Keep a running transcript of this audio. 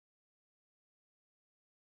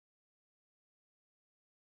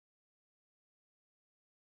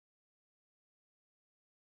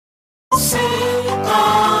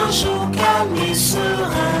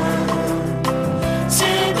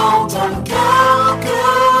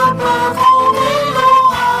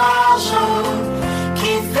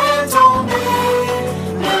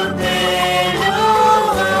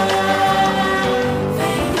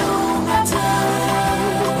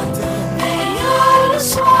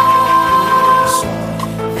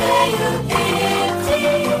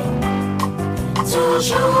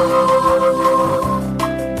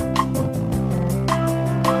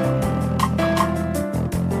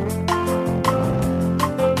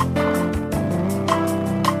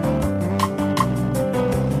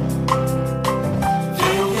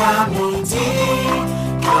à midi,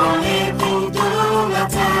 quand les bruits de la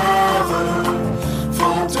terre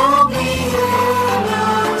font oublier le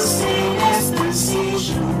céleste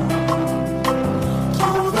séjour,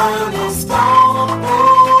 trouve un instant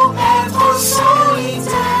pour être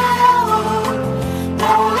solitaire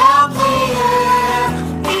dans la prière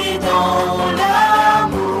et dans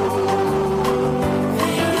l'amour.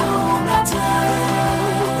 Veille au matin,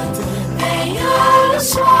 veille le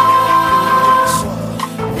soir,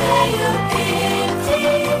 veille et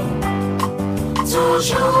prie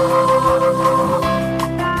toujours.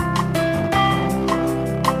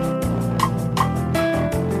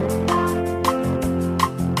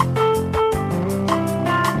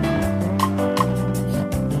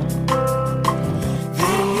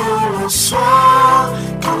 Soir,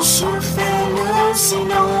 quand se fait le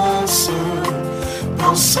silence,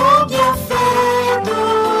 pense au bienfait de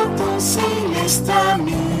ton céleste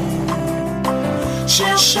ami.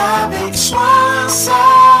 Cherche avec soin sa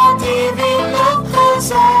divine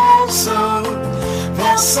présence,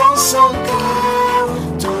 versant son cœur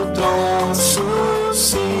tout en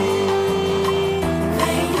souci.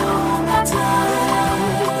 Veille au matin,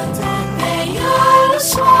 veille le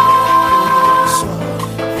soir.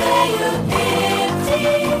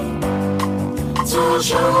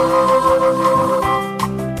 Toujours.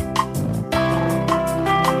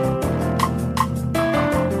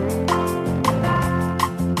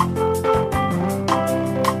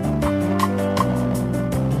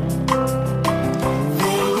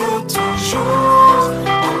 Veille toujours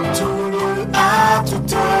en tout lieu à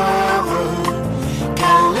toute heure,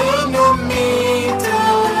 car l'ennemi te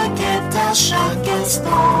guette à chaque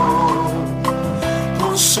instant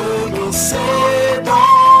pour se glisser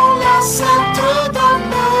dans la sainte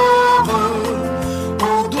demeure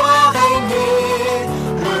où doit régner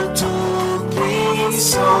le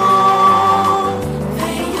Tout-Puissant.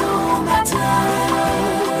 Veille au matin,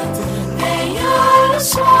 veille le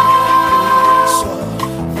soir,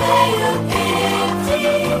 veille et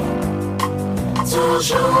prie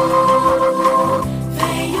toujours.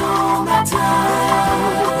 Veille au matin,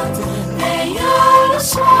 veille le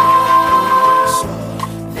soir,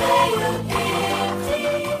 veille et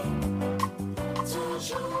prie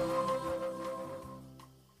toujours.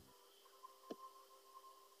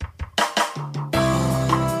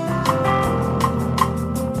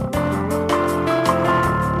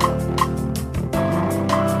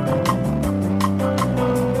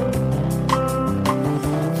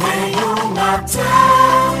 Veille au matin,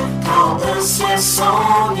 quand le ciel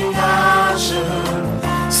sans nuage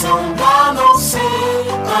semble annoncer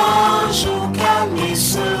un jour calme et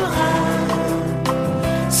serein.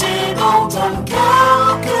 C'est dans ton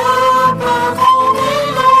cœur que peut gronder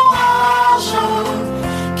l'orage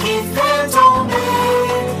qui fait tomber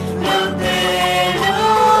le pèlerin.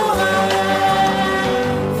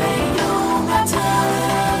 Veille au matin,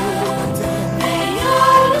 veille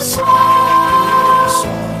le soir,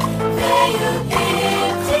 veille et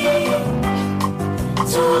prie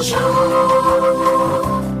toujours.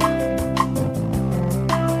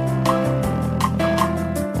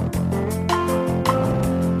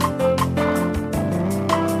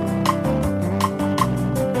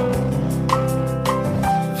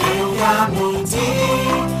 À midi,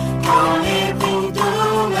 quand les bruits de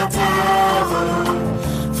la terre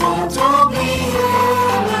font oublier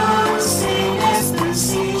le céleste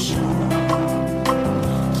séjour,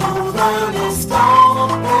 trouve un instant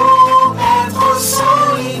pour être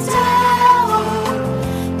solitaire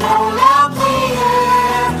dans la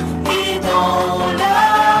prière et dans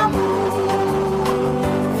l'amour.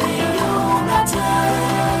 Veille au matin,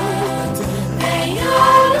 veille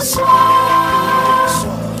le soir.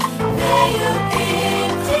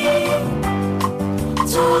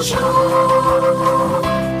 Toujours.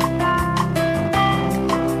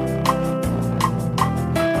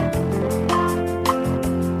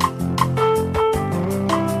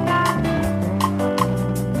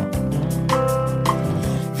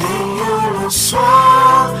 Veille le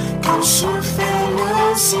soir, quand se fait le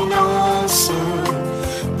silence,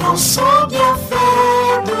 pense au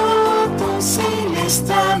bienfait de ton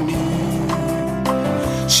céleste ami.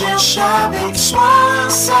 Cherche avec soin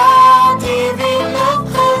sa divine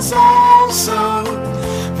présence,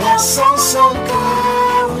 versant son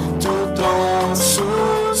cœur tout en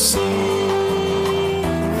souci.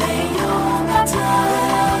 Veille au matin,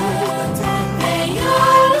 veille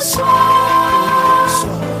le soir,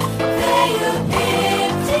 veille et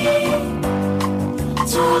prie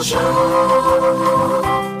toujours.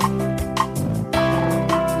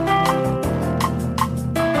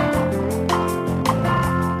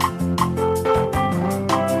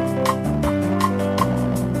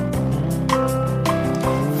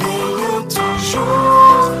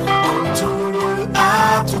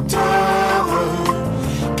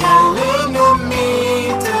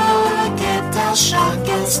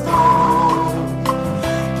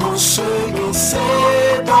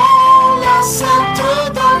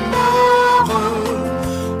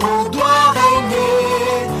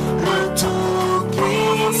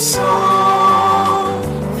 matin,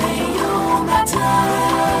 veille au matin,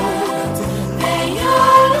 veille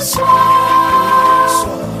le soir,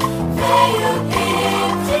 veille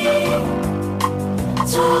et prie,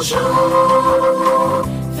 toujours,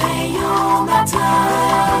 veille au matin,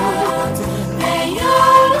 veille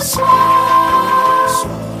le soir,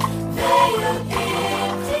 veille et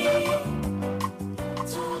prie,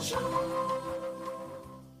 toujours.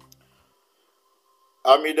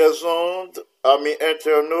 Amis des ondes, amis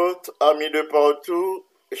internautes, amis de partout,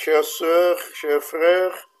 chères sœurs, chers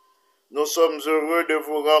frères, nous sommes heureux de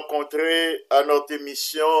vous rencontrer à notre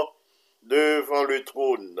émission Devant le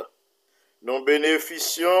trône. Nous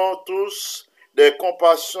bénéficions tous des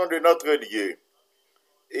compassions de notre Dieu.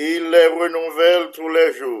 Il les renouvelle tous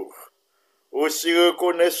les jours. Aussi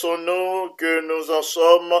reconnaissons-nous que nous en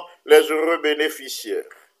sommes les heureux bénéficiaires.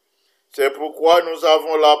 C'est pourquoi nous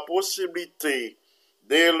avons la possibilité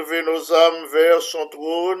d'élever nos âmes vers son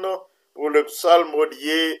trône pour le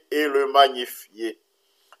psalmodier et le magnifier.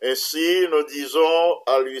 Ainsi, nous disons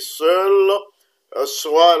à lui seul,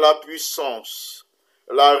 soit la puissance,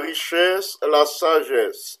 la richesse, la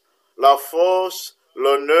sagesse, la force,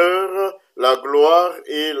 l'honneur, la gloire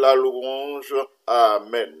et la louange.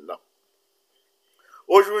 Amen.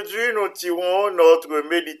 Aujourd'hui, nous tirons notre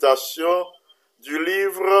méditation du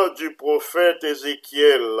livre du prophète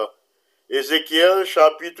Ézéchiel. Ézéchiel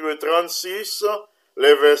chapitre 36,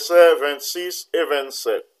 les versets 26 et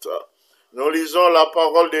 27. Nous lisons la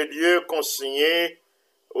parole de Dieu consignée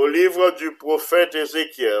au livre du prophète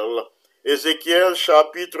Ézéchiel. Ézéchiel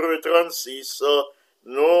chapitre 36,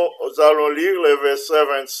 nous allons lire les versets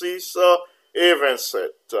 26 et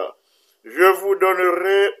 27. Je vous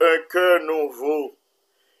donnerai un cœur nouveau,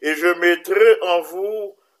 et je mettrai en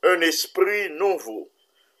vous un esprit nouveau.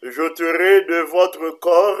 J'ôterai de votre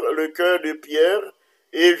corps le cœur de pierre,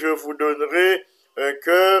 et je vous donnerai un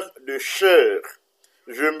cœur de chair.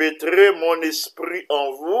 Je mettrai mon esprit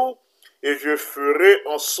en vous, et je ferai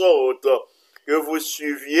en sorte que vous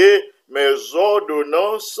suiviez mes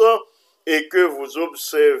ordonnances, et que vous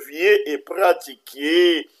observiez et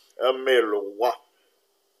pratiquiez mes lois.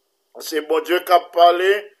 C'est bon Dieu qui a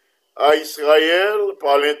parlé à Israël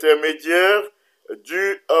par l'intermédiaire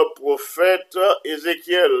du prophète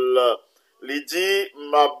Ézéchiel. Il dit,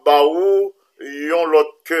 ma baou yon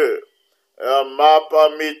l'autre cœur, ma pas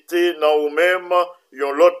mette dans ou même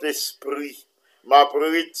yon l'autre esprit, ma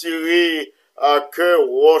retiré à cœur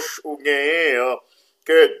roche ou gain,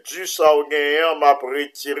 que du sa ou gain, ma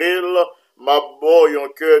retiré, ma bo yon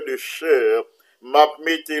cœur de chair, ma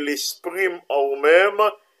mette l'esprit en ou même,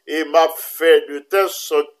 et m'a fait de telle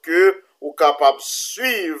sorte que ou capable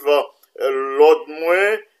suivre l'autre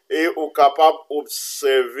moins et ou capable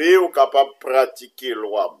observer ou capable pratiquer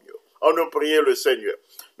loi mieux. On nous prie le Seigneur.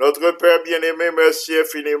 Notre Père bien-aimé, merci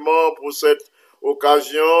infiniment pour cette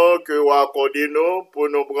occasion que vous accordez nous pour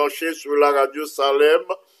nous brancher sur la radio Salem,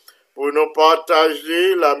 pour nous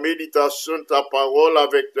partager la méditation de ta parole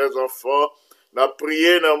avec tes enfants. Nous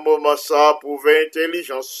prions dans le moment ça pour faire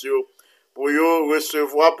intelligence, pour vous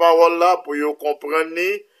recevoir parole là, pour vous comprendre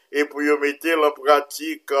et pour vous mettre en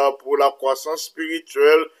pratique pour la croissance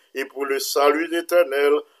spirituelle et pour le salut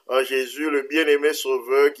éternel en Jésus, le bien-aimé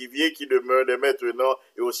Sauveur qui vient, qui demeure de maintenant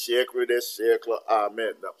et au siècle des siècles.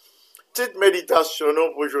 Amen. Petite méditation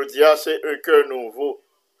pour aujourd'hui, c'est un cœur nouveau.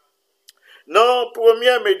 Dans la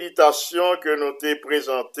première méditation que nous t'ai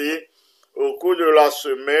présentée au cours de la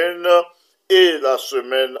semaine et la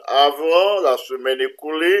semaine avant, la semaine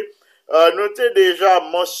écoulée, nous t'ai déjà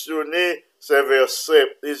mentionné ces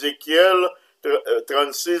versets, Ézéchiel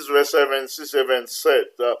 36, versets 26 et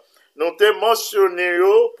 27. Nous t'ai mentionné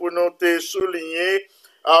pour nous t'ai souligné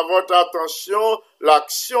à votre attention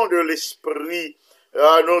l'action de l'esprit.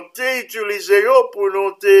 Nous t'ai utilisé pour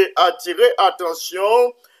nous t'ai attirer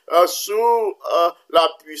attention sur la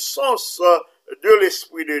puissance de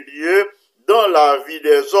l'Esprit de Dieu dans la vie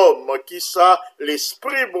des hommes, qui ça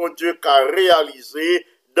l'Esprit bon Dieu qu'a réalisé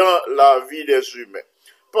dans la vie des humains.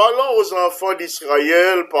 Parlons aux enfants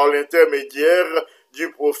d'Israël par l'intermédiaire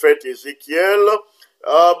du prophète Ézéchiel.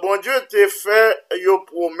 Bon Dieu t'a fait une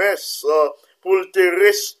promesse pour te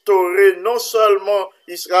restaurer non seulement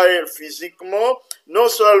Israël physiquement,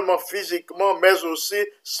 mais aussi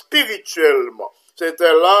spirituellement.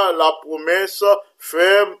 C'était là la promesse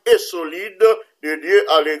ferme et solide de Dieu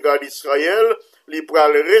à l'égard d'Israël. Il pourra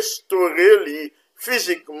le restaurer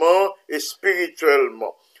physiquement et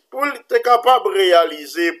spirituellement. Pour être capable de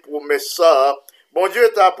réaliser promesse ça, bon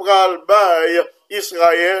Dieu t'a pris le bail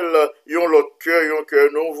Israël, yon l'autre cœur, yon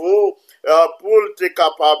cœur nouveau, pour être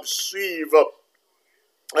capable de suivre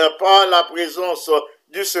par la présence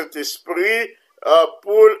du Saint-Esprit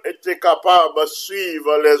pour être capable de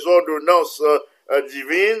suivre les ordonnances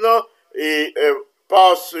divines et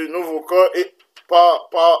par ce nouveau cœur et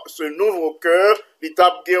par ce nouveau cœur, il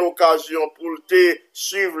t'a bien occasion pour te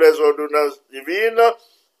suivre les ordonnances divines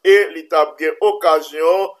et il t'a bien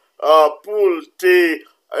occasion pour te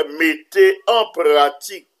mettre en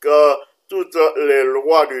pratique toutes les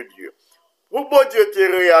lois de Dieu. Pour bon Dieu te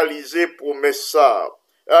réaliser promesse ça,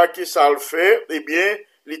 qui ça le fait, eh bien,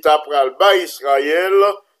 il t'a pral ba Israël,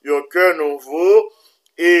 un cœur nouveau,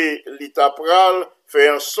 et il t'a pral fait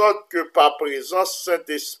en sorte que par présence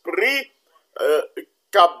Saint-Esprit,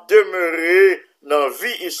 cap demeurer dans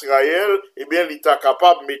vie Israël, eh bien, il est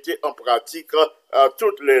capable de mettre en pratique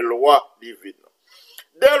toutes les lois divines.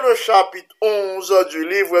 Dès le chapitre 11 du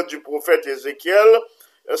livre du prophète Ézéchiel,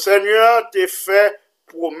 le Seigneur t'a fait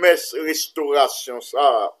promesse restauration,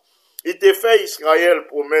 ça. Il t'a fait Israël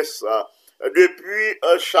promesse, ça. Depuis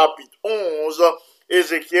chapitre 11,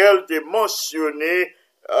 Ézéchiel t'a mentionné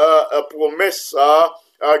promesse, ça,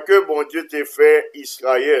 que bon Dieu t'a fait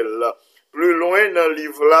Israël. Plus loin dans le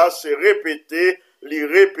livre là, c'est répété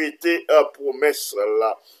promesse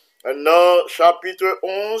là. Dans chapitre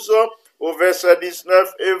 11, au verset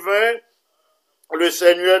 19 et 20, le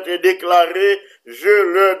Seigneur t'a déclaré, je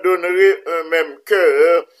leur donnerai un même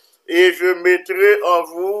cœur et je mettrai en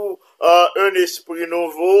vous un esprit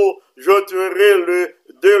nouveau, j'ôterai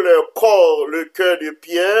de leur corps le cœur de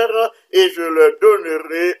pierre et je leur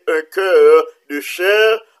donnerai un cœur de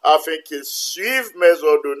chair afin qu'ils suivent mes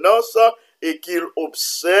ordonnances et qu'ils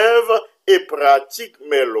observent et pratiquent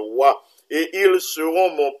mes lois. Et ils seront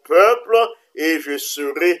mon peuple et je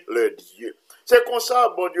serai leur Dieu. C'est comme ça,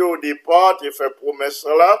 bon Dieu, au départ, tu fait promesse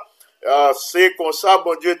là. C'est comme ça,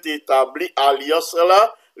 bon Dieu, tu établi alliance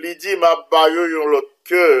là. Il dit, m'a baillé l'autre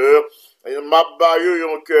cœur, m'a baillé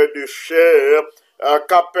un cœur de chair,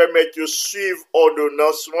 qui permet de suivre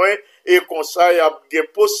ordonnance et comme ça, il y a des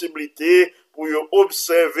possibilités pour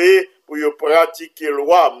observer, pour pratiquer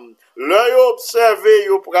loi. L'œil observer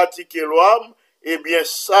et pratiquer loi, eh bien,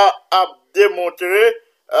 ça a démontré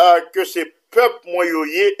que c'est peuple moi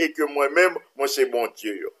et que moi-même, moi c'est bon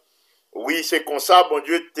Dieu. Oui, c'est comme ça, bon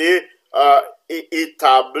Dieu t'est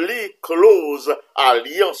établi close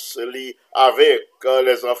alliance avec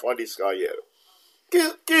les enfants d'Israël.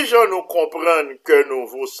 Qui je nous comprenne que nous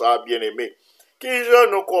vaut ça, bien-aimés? Qui je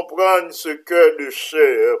nous comprenne ce cœur de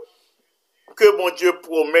chair que mon Dieu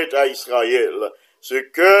promet à Israël? Ce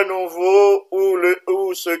cœur nouveau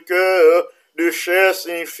ou ce cœur de chair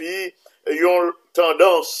signifie une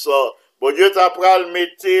tendance. Bon Dieu t'a pral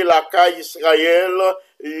mettre la caille Israël,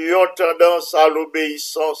 une tendance à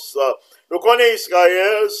l'obéissance. Donc on est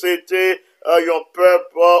Israël, c'était un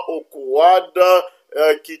peuple au couade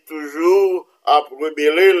qui toujours a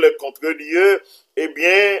rebellé contre Dieu. Eh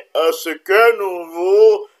bien, ce cœur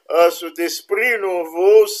nouveau, cet esprit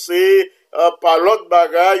nouveau, c'est par l'autre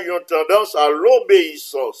bagaille, une tendance à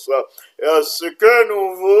l'obéissance. Ce cœur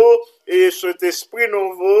nouveau et cet esprit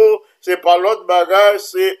nouveau, c'est par l'autre bagaille,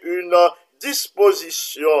 c'est une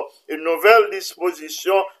disposition, une nouvelle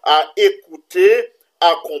disposition à écouter,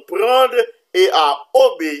 à comprendre et à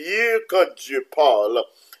obéir quand Dieu parle.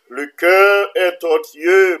 Le cœur est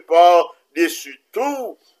tortueux par-dessus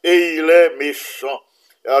tout et il est méchant.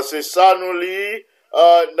 C'est ça nous lit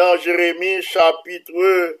dans Jérémie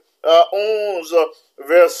chapitre 11,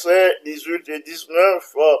 versets 18 et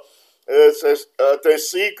 19. C'est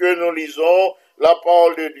ainsi que nous lisons la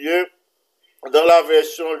parole de Dieu dans la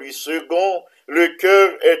version lui second. Le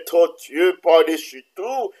cœur est tortueux par-dessus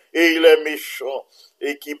tout et il est méchant.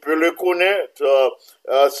 Et qui peut le connaître?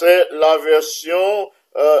 C'est la version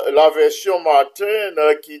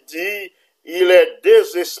Martin qui dit il est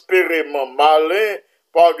désespérément malin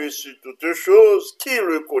par-dessus toute chose. Qui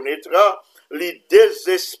le connaîtra? Il est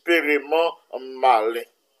désespérément malin.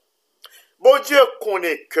 Bon Dieu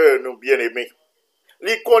connaît que nous bien-aimés.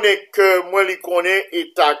 Il connaît que moi, il connaît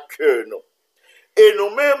état que nous. Et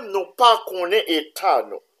nous-mêmes, nous pas connaît état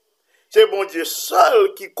nous. C'est bon Dieu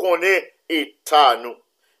seul qui connaît état nous.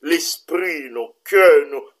 L'esprit nous, cœur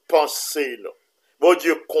nous, pensée nous. Bon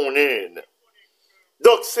Dieu connaît nous.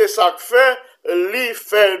 Donc c'est ça que fait, il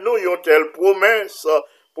fait nous une telle promesse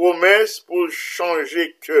pour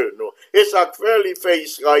changer que nous. Et ça que fait, il fait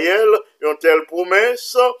Israël une telle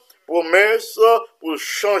promesse pour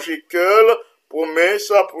changer cœur,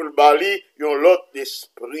 promesse pour le bali un l'autre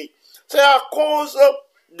esprit. C'est à cause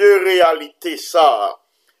de réalité ça.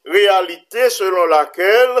 Réalité selon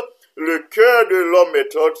laquelle le cœur de l'homme est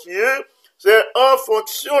tortueux, c'est en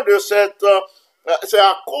fonction de c'est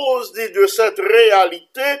à cause de cette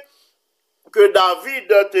réalité que David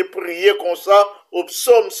t'a prié comme ça au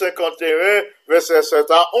psaume 51, verset 7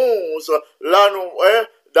 à 11. Là, nous voyons,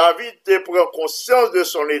 David te prend conscience de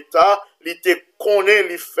son état, il te connaît,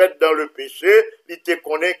 il fait dans le péché, il te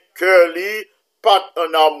connaît que il pas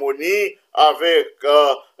en harmonie avec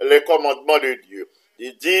les commandements de Dieu.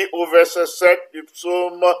 Il dit au verset 7 du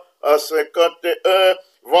psaume 51,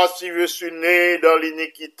 « Voici je suis né dans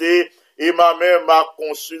l'iniquité, et ma mère m'a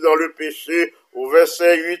conçu dans le péché. » Au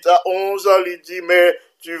verset 8 à 11, il dit, « Mais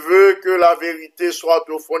tu veux que la vérité soit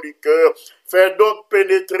au fond du cœur. Fais donc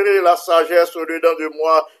pénétrer la sagesse au-dedans de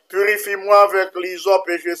moi. Purifie-moi avec l'hysope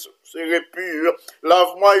et je serai pur.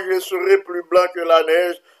 Lave-moi et je serai plus blanc que la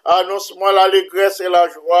neige. Annonce-moi l'allégresse et la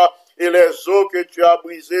joie, et les eaux que tu as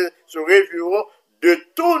brisées se réjouiront.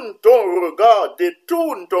 Détourne ton regard de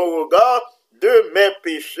mes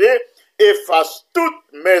péchés, efface toutes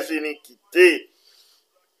mes iniquités.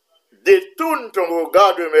 Détourne ton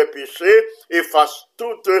regard de mes péchés, efface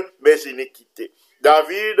toutes mes iniquités. »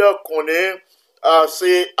 David connaît,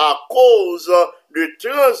 c'est à cause de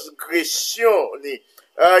transgression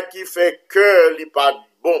qui fait que il n'est pas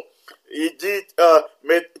bon. Il dit,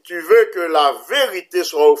 mais tu veux que la vérité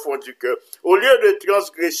soit au fond du cœur. Au lieu de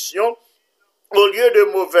transgression, au lieu de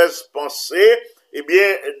mauvaises pensées, eh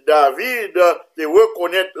bien, David, de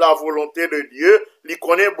reconnaître la volonté de Dieu, il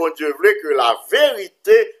connaît, bon Dieu, voulait que la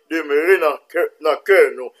vérité demeure dans le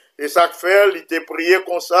cœur, nous. Et ça fait, il t'a prié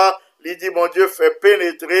comme ça, il dit, mon Dieu, fais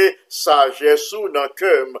pénétrer sagesse dans le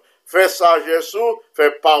cœur. Fais sagesse,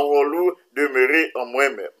 fais parole demeurer en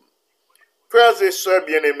moi-même. Frères et sœurs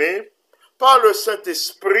bien-aimés, par le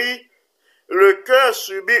Saint-Esprit, le cœur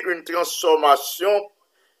subit une transformation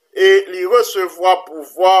et il recevra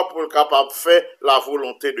pouvoir pour être capable de faire la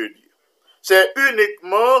volonté de Dieu. C'est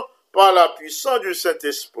uniquement par la puissance du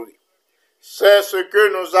Saint-Esprit. C'est ce que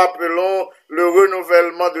nous appelons le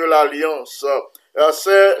renouvellement de l'alliance.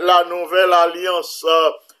 C'est la nouvelle alliance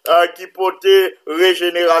qui portait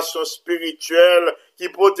régénération spirituelle, qui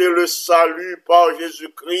portait le salut par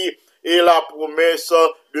Jésus-Christ et la promesse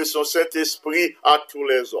de son Saint-Esprit à tous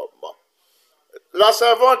les hommes. La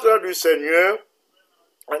servante du Seigneur,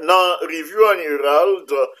 dans Review and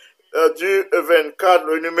Herald du 24,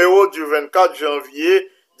 le numéro du 24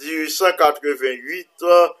 janvier 1888,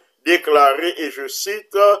 déclaré, et je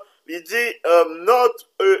cite, il dit,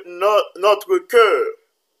 notre cœur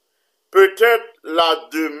peut être la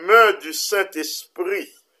demeure du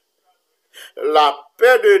Saint-Esprit. La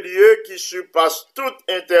paix de Dieu qui surpasse toute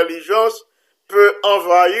intelligence peut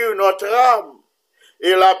envahir notre âme.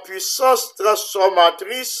 Et la puissance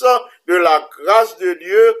transformatrice de la grâce de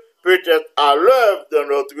Dieu peut être à l'œuvre dans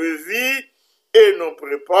notre vie et nous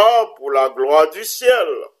prépare pour la gloire du ciel.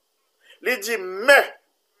 Il dit, mais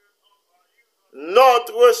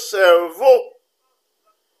notre cerveau,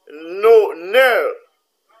 nos nerfs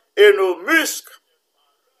et nos muscles,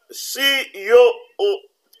 si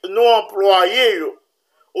nous employons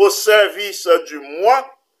au service du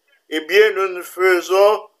moi, eh bien nous ne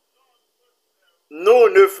faisons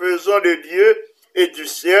de Dieu et du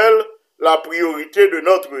ciel la priorité de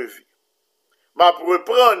notre vie. Ma pour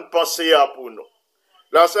reprendre pensée à pour nous.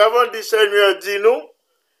 La servante du Seigneur dit nous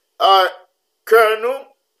que nous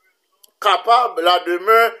capables la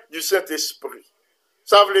demeure du Saint-Esprit.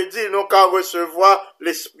 Ça veut dire nous qu'à recevoir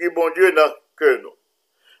l'Esprit bon Dieu dans que nous.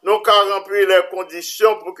 Nous qu'à remplir les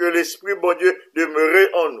conditions pour que l'Esprit bon Dieu demeure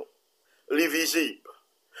en nous. L'invisible.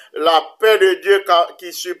 La paix de Dieu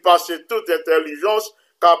qui surpasse toute intelligence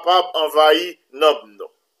capable d'envahir nous.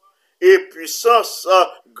 Et puissance,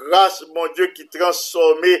 grâce, mon Dieu, qui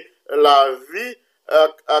transforme la vie,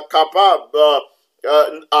 capable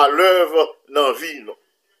à l'œuvre dans la vie.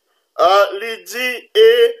 Il dit,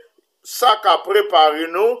 et ça qu'a préparé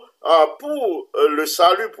nous pour le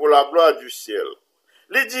salut, pour la gloire du ciel.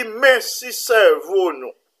 Il dit, mais si cerveau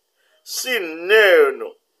nous, si nerfs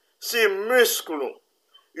nous, si muscles nous,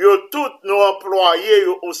 yo tous nous employés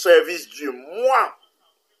au service du moi,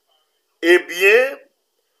 eh bien,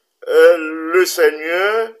 le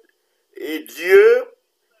Seigneur et Dieu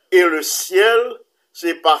et le ciel,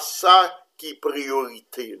 c'est pas ça qui est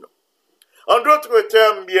priorité. Non. En d'autres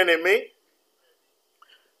termes, bien-aimés,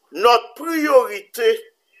 notre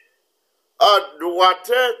priorité doit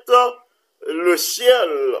être le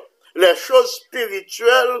ciel. Les choses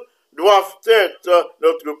spirituelles doivent être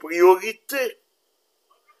notre priorité.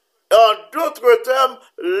 En d'autres termes,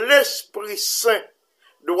 l'Esprit Saint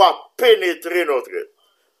doit pénétrer notre être.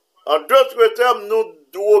 En d'autres termes, nous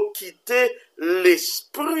devons quitter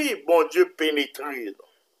l'Esprit, bon Dieu, pénétrer.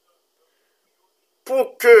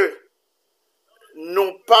 Pour que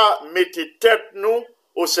nous pas mettions tête nous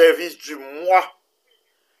au service du moi.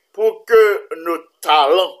 Pour que nos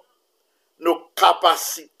talents, nos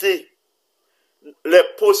capacités, les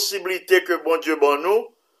possibilités que bon Dieu bon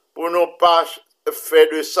nous, pour ne pas faire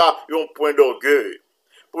de ça un point d'orgueil,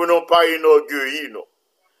 pour ne pas inorgueillir nous,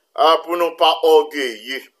 pour ne pas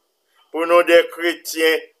orgueillir, pour nous des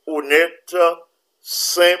chrétiens honnêtes,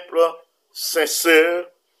 simples, sincères,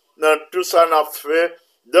 dans tout ça qu'on a fait,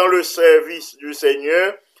 dans le service du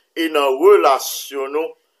Seigneur et dans relation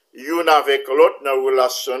nous, l'un avec l'autre, dans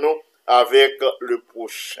relation nous avec le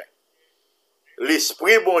prochain.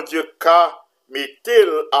 L'Esprit, bon Dieu, qu'a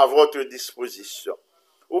mettez-le à votre disposition.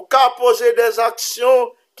 Ou qu'a posé des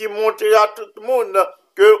actions qui montrent à tout le monde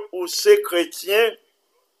que vous êtes chrétien,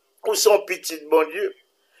 ou sont petits de bon Dieu.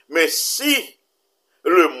 Mais si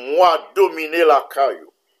le moi dominait la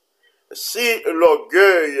caillou, si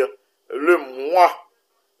l'orgueil, le moi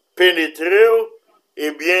pénétrait,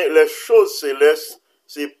 eh bien, les choses célestes,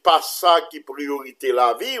 c'est pas ça qui priorité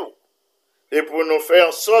la vie. Et pour nous faire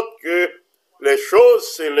en sorte que les choses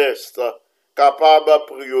célestes capables de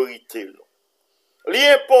priorité.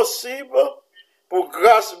 L'impossible, pour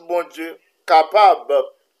grâce mon Dieu, capable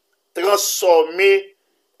de transformer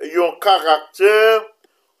un caractère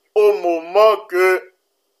au moment que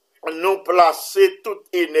nous plaçons toute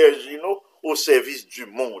énergie nous, au service du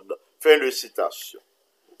monde. Fin de citation.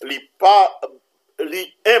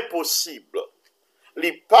 L'impossible.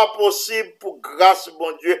 Pas possible pour grâce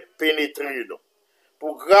mon Dieu pénétrer nous.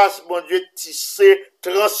 Pour grâce mon Dieu tisser,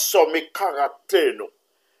 transformer caractère nous.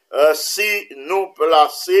 Si nous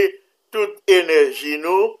plaçons toute énergie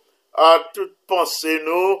nous, à toute pensée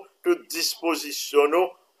nous, toute disposition nous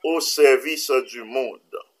au service du monde.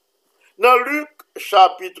 Dans Luc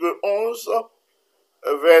chapitre 11,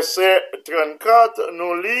 verset 34,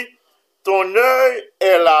 nous lit « Ton œil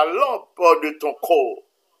est la lampe de ton corps.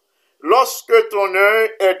 Lorsque ton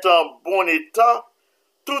œil est en bon état,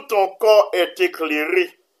 tout ton corps est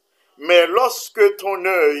éclairé. Mais lorsque ton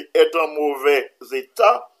œil est en mauvais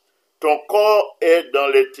état, ton corps est dans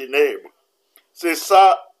les ténèbres. » C'est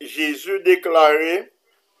ça Jésus déclaré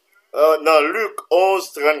dans Luc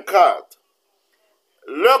 11, 34.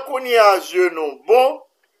 Le qu'on y a yeux non bons,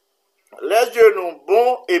 les yeux non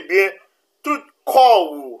bons, eh bien, tout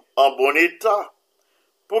corps en bon état.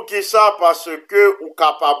 Pour qui ça? Parce que ou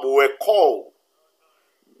capable de corps.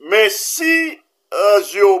 Mais si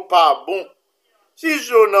yeux pas bon, si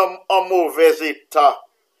yeux en mauvais état,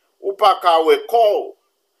 ou pas qu'à corps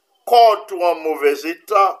tout en mauvais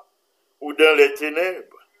état, ou dans les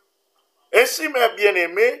ténèbres. Ainsi, mes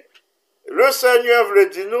bien-aimés, le Seigneur veut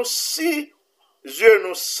dire nous, si Dieu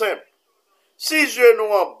nous simple, si Dieu nous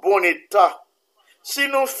en bon état, si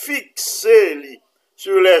nous fixons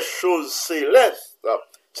sur les choses célestes,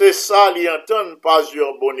 c'est ça, l'y entendre pas Dieu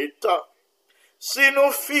en bon état. Si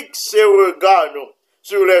nous fixons regard nous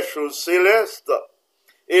sur les choses célestes,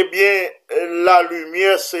 eh bien, la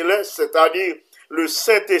lumière céleste, c'est-à-dire le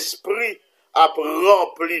Saint-Esprit, a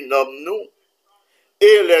rempli nous,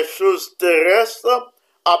 et les choses terrestres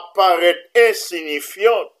apparaissent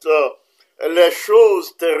insignifiantes. Les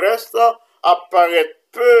choses terrestres apparaissent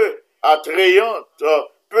peu attrayantes,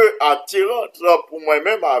 peu attirantes pour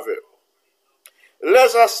moi-même avec.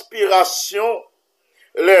 Les aspirations,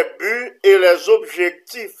 les buts et les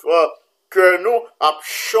objectifs que nous avons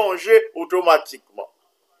changé automatiquement.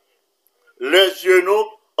 Les yeux nous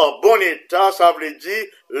en bon état, ça veut dire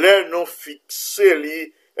les nous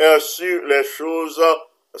fixés sur les choses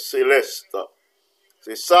célestes.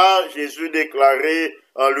 C'est ça, Jésus déclaré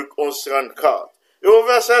en Luc 11, 34. Et au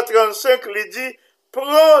verset 35, il dit, «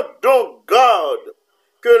 Prends donc garde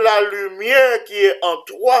que la lumière qui est en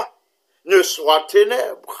toi ne soit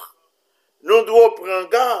ténèbres. » Nous devons prendre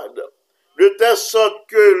garde, de telle sorte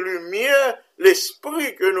que lumière,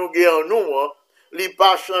 l'esprit que nous gagnons nous, n'est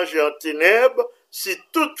pas changé en ténèbres, si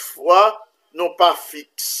toutefois nous pas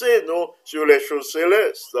fixés nous sur les choses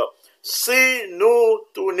célestes. Si nous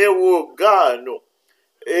tournons au regard nous,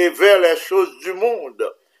 et vers les choses du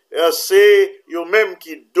monde, c'est eux-mêmes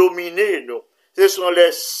qui dominent nous. Ce sont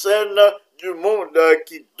les scènes du monde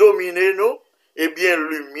qui dominent nous, et bien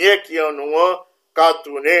lumière qui en nous qu'a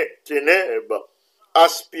tourné ténèbres.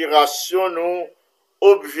 Aspiration nous,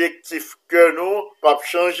 objectif que nous, pas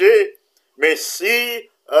changer, mais si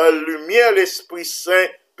lumière l'Esprit Saint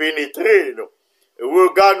pénétrer nous,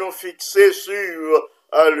 regard nous fixer sur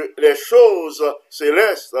les choses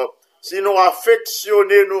célestes, si nous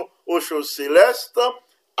affectionnons nous aux choses célestes,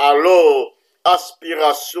 alors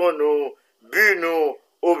aspiration nous, but nous,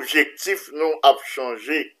 objectif nous a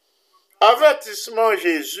changé. Avertissement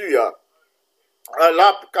Jésus là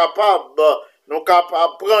nous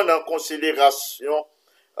capable prendre en considération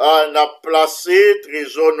n'a placé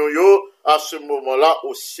trésor nous à ce moment-là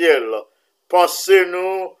au ciel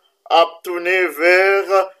pensez-nous à tourner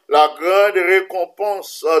vers la grande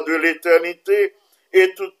récompense de l'éternité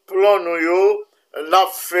et tout plan nous n'a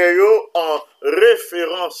fait en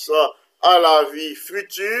référence à la vie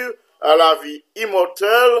future, à la vie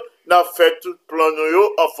immortelle, n'a fait tout plan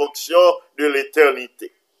nous en fonction de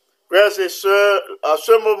l'éternité. Frères et sœurs, à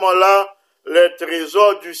ce moment-là, les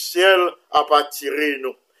trésors du ciel appartirent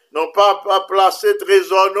nous. Non pas placer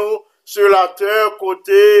trésors nous sur la terre,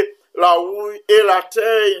 côté la houille et la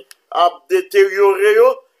terre a détérioré,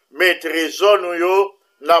 mais trésors nous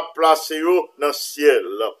n'a placé dans le ciel.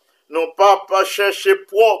 Non pas chercher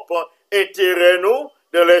propre intérêt nous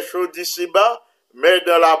dans les choses d'ici-bas, mais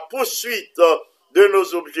dans la poursuite de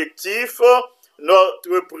nos objectifs,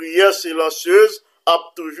 notre prière silencieuse a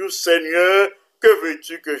toujours, Seigneur, que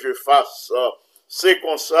veux-tu que je fasse? C'est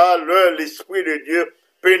comme ça, l'Esprit de Dieu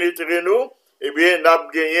pénètre nous, eh bien, nous avons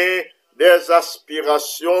gagné des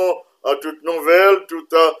aspirations toutes nouvelles,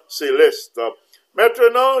 toutes célestes.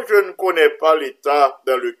 Maintenant, je ne connais pas l'état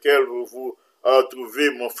dans lequel vous vous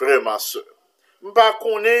trouvez, mon frère, ma soeur. Je ne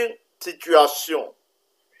connais pas la situation.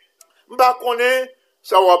 Je ne connais pas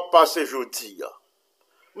ça va passer jeudi.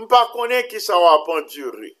 Je ne connais pas qui ça va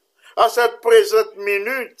endurer. À cette présente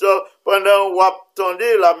minute, pendant que vous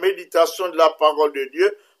attendez la méditation de la parole de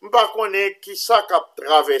Dieu, je ne connais pas qui ça a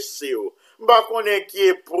traversé. Je ne connais pas qui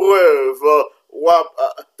épreuve ou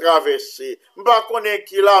traversé. Je ne connais pas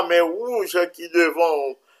qui la main rouge qui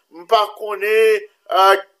devant. Je ne connais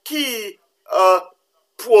pas qui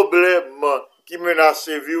problème qui menace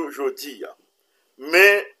vie aujourd'hui.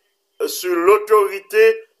 Mais sur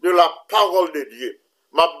l'autorité de la parole de Dieu,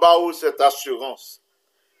 m'a baou cette assurance.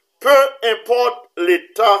 Peu importe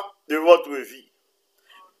l'état de votre vie,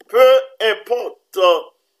 peu importe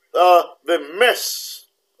the mess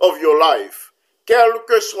of your life, quel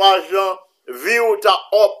que soit Jean, vie ou ta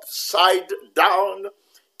upside down,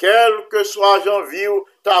 quel que soit Jean, vie ou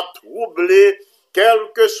ta troublé,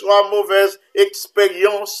 quelle que soit mauvaise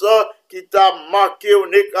expérience qui t'a marqué ou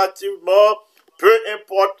négativement, peu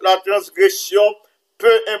importe la transgression,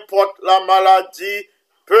 peu importe la maladie,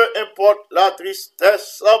 peu importe la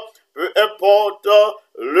tristesse, peu importe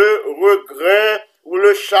le regret ou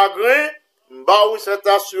le chagrin, bah, cette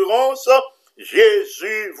assurance,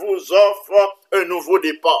 Jésus vous offre un nouveau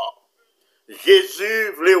départ.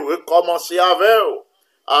 Jésus voulait recommencer avec vous.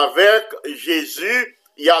 Avec Jésus,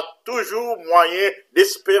 il y a toujours moyen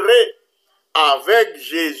d'espérer. Avec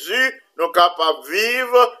Jésus, nous sommes capables de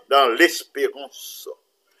vivre dans l'espérance.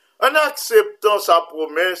 En acceptant sa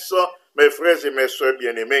promesse, mes frères et mes sœurs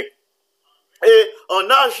bien-aimés, et en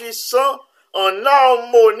agissant en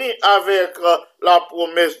harmonie avec la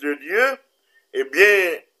promesse de Dieu, eh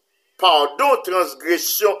bien, pardon,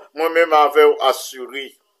 transgression, moi-même avait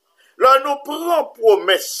assuré. Là, nous prenons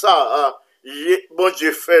promesse ça, bon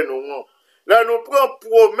Dieu fait nous. Là, nous prenons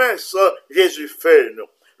promesse, Jésus fait nous.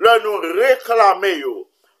 Là, nous réclamons,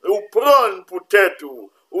 ou prendre pour tête,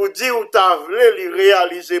 ou dire ou t'as voulu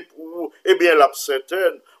réaliser pour vous, eh bien, la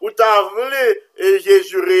certaine. Ou t'as voulu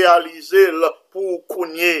Jésus réaliser pour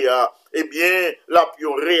Kounia, eh bien, la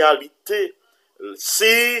pure réalité.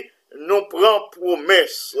 Si nous prenons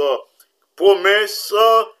promesse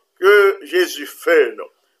que Jésus fait,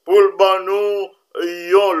 pour le bon nous,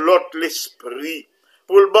 yon l'autre l'esprit.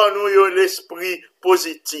 Pour le bon nous, yon l'esprit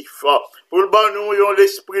positif. Pour le bon nous, yon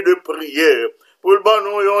l'esprit de prière. Pour le bon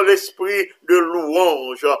nous, yon l'esprit de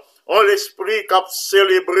louange. On l'esprit qui a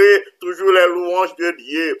célébré toujours les louanges de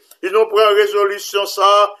Dieu. Ils nous prennent résolution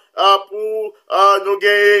ça pour nous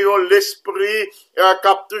gagner l'esprit qui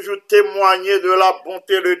a toujours témoigné de la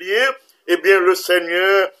bonté de Dieu. Eh bien, le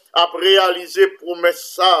Seigneur a réalisé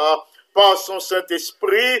promesse ça par son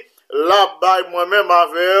Saint-Esprit. Là-bas, moi-même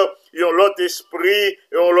avec l'autre esprit et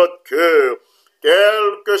l'autre cœur.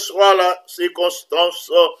 Quelle que soit la circonstance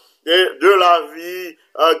de la vie,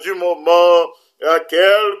 du moment,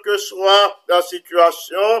 quelle que soit la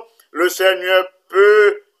situation, le Seigneur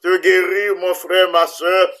peut te guérir, mon frère, ma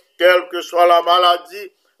soeur, quelle que soit la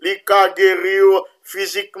maladie. Il peut guérir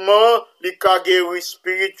physiquement, il peut guérir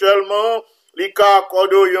spirituellement, il peut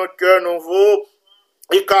accorder un cœur nouveau,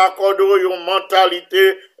 il peut accorder une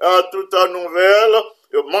mentalité toute nouvelle,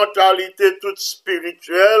 une mentalité toute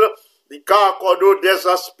spirituelle, il peut accorder des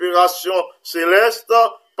aspirations célestes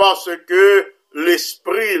parce que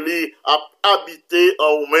l'esprit lui a habité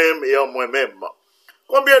en vous-même et en moi-même.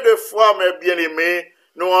 Combien de fois, mes bien-aimés,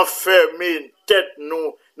 nous enfermons tête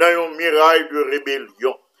nous dans un mirail de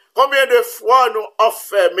rébellion? Combien de fois nous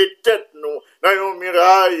enfermons tête nous dans un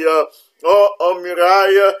mirail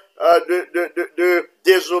de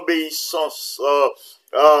désobéissance?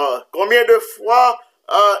 Combien de fois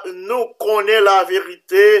nous connaît la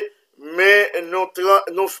vérité, mais nous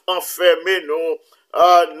enfermer nous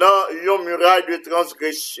dans une muraille de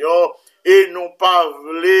transgression et nous pas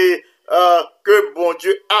voulu que bon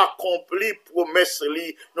Dieu accomplit promesse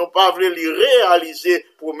li, nous pas voulu li réaliser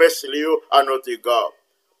promesse li à notre égard.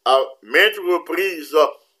 À maintes reprises,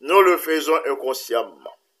 nous le faisons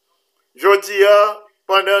inconsciemment. Jodi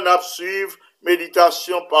pendant nous suivre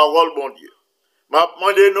méditation parole bon Dieu. M'a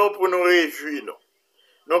demandé nous pour nous réjouir nous.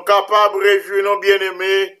 Nous capables de réjouir nos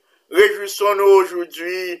bien-aimés, réjouissons-nous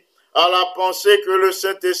aujourd'hui à la pensée que le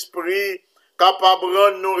Saint-Esprit capable de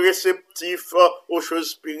rendre nous réceptifs aux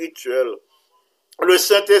choses spirituelles. Le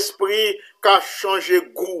Saint-Esprit qui a changé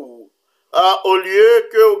goût. Au lieu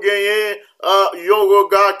que vous gagnez un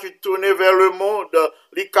regard qui tourne vers le monde,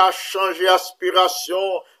 il a changé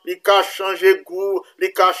aspiration, il a changé goût,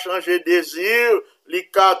 il a changé désir, il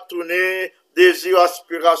a tourné désir,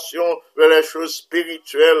 aspiration vers les choses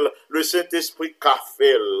spirituelles. Le Saint-Esprit qu'a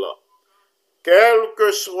fait là. Quel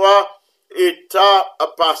que soit état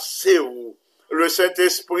passé où le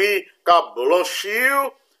Saint-Esprit qu'a blanchi,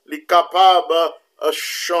 il est capable de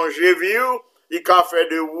changer vie, il a fait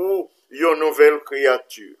de vous une nouvelle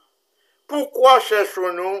créature. Pourquoi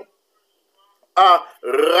cherchons-nous à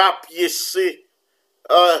rapiécer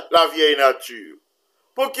la vieille nature?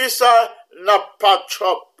 Pour que ça n'a pas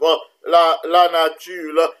chop la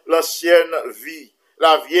nature, l'ancienne vie,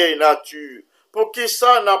 la vieille nature. Pour que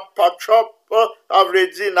ça n'a pas chop, ça veut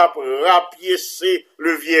dire n'a rapiécé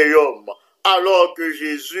le vieil homme. Alors que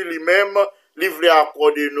Jésus lui-même, il voulait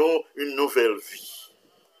accorder nous une nouvelle vie.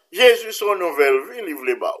 Jésus, son nouvelle vie, il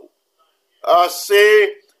voulait pas.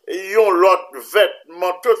 C'est l'autre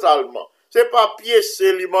vêtement totalement. C'est pas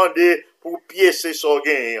piécer lui demander pour piécer son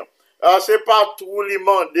gain. C'est pas tout lui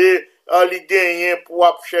demander lui gagner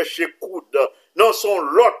pour chercher coude. Non, son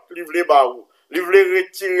l'autre lui voulait baou. Il voulait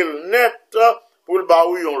retirer le net pour le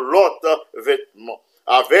baou l'autre vêtement.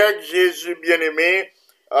 Avec Jésus bien-aimé,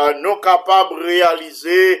 nous capables de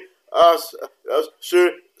réaliser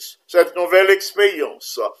cette nouvelle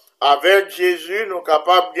expérience. Avec Jésus, nous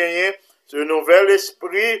capables de gagner ce nouvel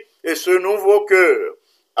esprit et ce nouveau cœur.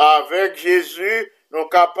 Avec Jésus, nous sommes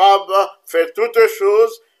capables de faire toutes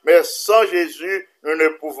choses, mais sans Jésus, nous ne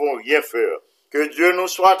pouvons rien faire. Que Dieu nous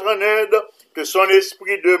soit en aide, que son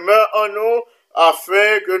esprit demeure en nous,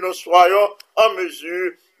 afin que nous soyons en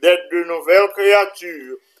mesure d'être de nouvelles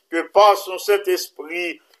créatures, que par son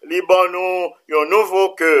Saint-Esprit, libère-nous un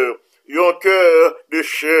nouveau cœur, un cœur de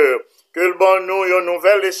chair, que libère-nous un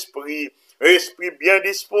nouvel esprit, un esprit bien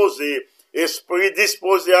disposé, esprit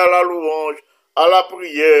disposé à la louange, à la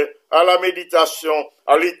prière, à la méditation,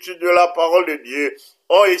 à l'étude de la parole de Dieu,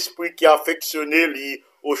 un esprit qui a affectionné lui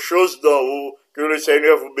aux choses d'en haut, que le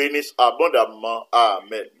Seigneur vous bénisse abondamment.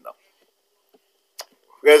 Amen.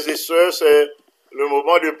 Frères et sœurs, c'est le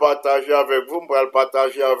moment de partager avec vous, on va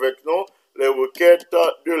partager avec nous les requêtes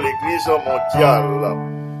de l'Église mondiale.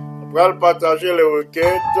 On va partager les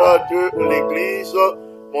requêtes de l'Église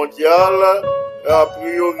mondiale. La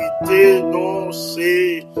priorité, non,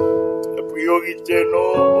 c'est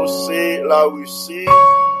la Russie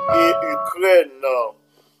et l'Ukraine.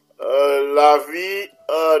 La vie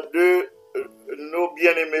de nos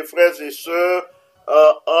bien-aimés frères et sœurs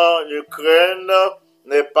en Ukraine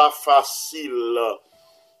n'est pas facile.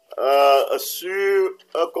 Sur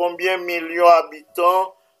combien de millions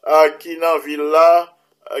d'habitants qui dans villa,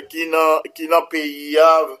 qui dans pays,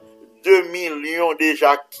 2 millions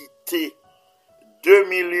déjà quittés. 2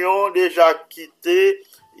 millions déjà quittés,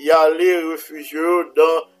 y aller réfugier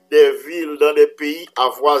dans des villes, dans des pays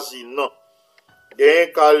avoisinants. Gain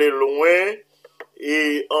qu'à aller loin,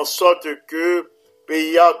 et en sorte que le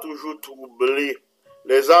pays a toujours troublé.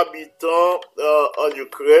 Les habitants en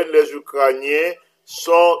Ukraine, les Ukrainiens,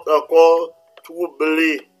 sont encore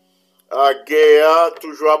troublés. La guerre a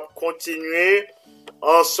toujours continué,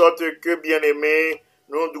 en sorte que, bien aimés,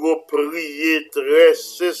 nous devons prier très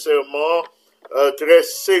sincèrement, très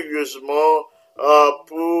sérieusement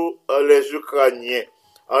pour les Ukrainiens.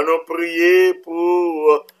 Nous prier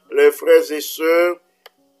pour les frères et sœurs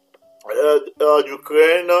en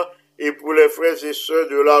Ukraine et pour les frères et sœurs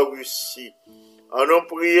de la Russie. Nous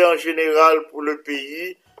prier en général pour le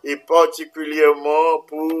pays et particulièrement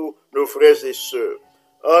pour nos frères et sœurs.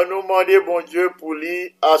 Nous demander, bon Dieu, pour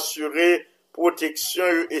lui assurer protection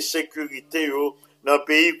et sécurité dans le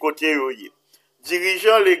pays côté.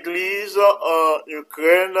 Dirigeant l'église en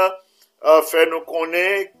Ukraine, fait nous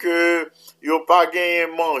connaître que yo pas gagné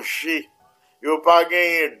manger, yo pas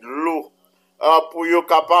gagné de l'eau, pour yo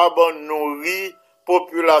capable de nourrir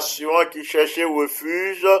population qui cherchait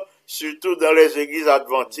refuge, surtout dans les églises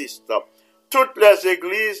adventistes. toutes les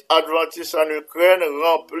églises adventistes en Ukraine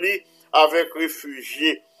remplies avec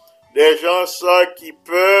réfugiés. Des gens qui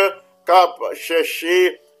peuvent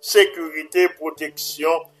chercher sécurité,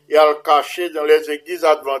 protection et à le cacher dans les églises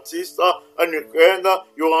adventistes en Ukraine,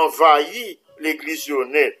 ils ont envahi l'église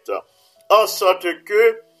honnête. En sorte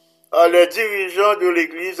que les dirigeants de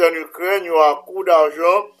l'église en Ukraine, ils ont un coup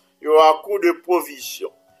d'argent, ils ont un coup de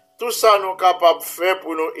provision. Tout ça, nous sommes capables de faire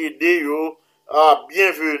pour nous aider à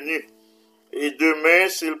bienvenue. Et demain,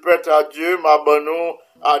 s'il plaît à Dieu, ma bonne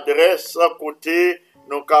adresse côté,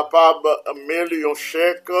 nous sommes capables de mettre un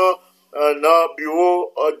chèque dans le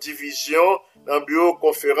bureau division, dans le bureau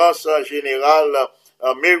conférence générale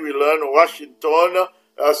à Maryland, Washington.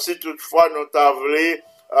 Si toutefois nous avons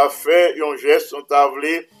fait un geste, nous avons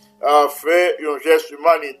fait un geste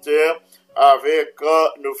humanitaire avec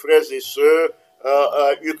nos frères et sœurs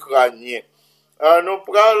ukrainiens. Nous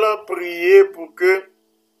allons prier pour que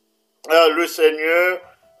le Seigneur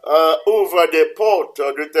ouvre des portes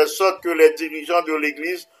de telle sorte que les dirigeants de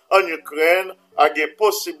l'Église en Ukraine aient des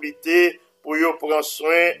possibilités pour prendre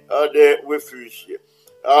soin des réfugiés.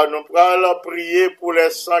 Nous allons prier pour les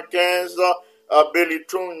 115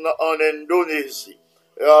 Belitung en Indonésie.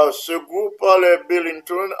 Ce groupe, les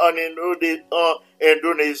Belitung en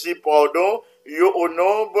Indonésie, il au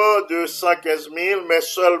nombre de 115 000, mais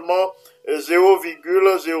seulement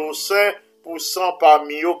 0,05%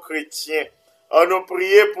 parmi eux chrétiens. Nous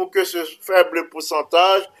prions pour que ce faible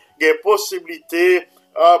pourcentage ait possibilité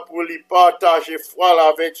pour les partager foi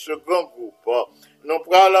avec ce grand groupe. Nous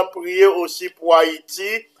allons prier aussi pour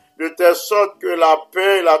Haïti, de telle sorte que la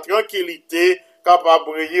paix et la tranquillité capable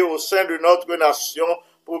de briller au sein de notre nation,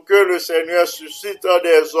 pour que le Seigneur suscite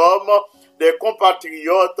des hommes, des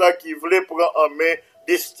compatriotes qui voulaient prendre en main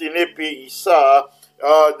destiné pays ça,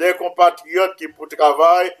 des compatriotes qui pour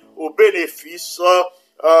travailler au bénéfice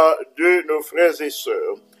de nos frères et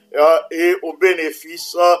sœurs et au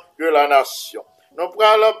bénéfice de la nation. Nous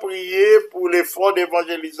allons prier pour l'effort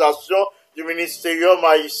d'évangélisation du ministère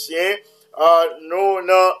haïtien. Nous,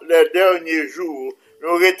 dans les derniers jours,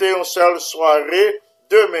 nous étions une seule soirée,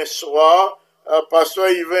 demain soir, pasteur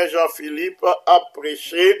Yvain Jean-Philippe a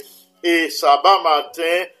prêché et sabbat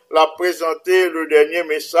matin l'a présenté le dernier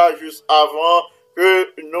message juste avant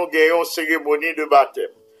que nous gagnions cérémonie de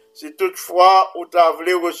baptême. Si toutefois vous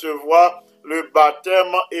voulez recevoir le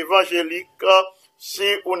baptême évangélique, si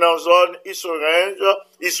vous êtes en zone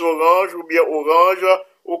Is-Orange ou bien Orange,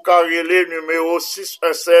 ou carrelé numéro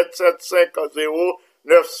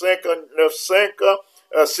 617-750-9595,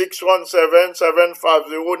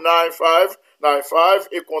 617-750-9595,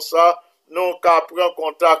 et comme ça, nous prendre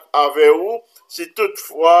contact avec vous. Si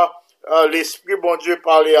toutefois, l'Esprit bon Dieu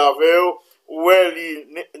parlait avec vous, où est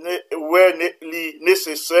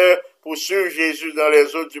nécessaire pour suivre Jésus dans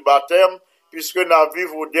les eaux du baptême, puisque nous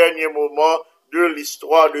vivons au dernier moment de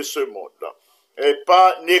l'histoire de ce monde. Et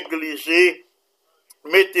pas négliger,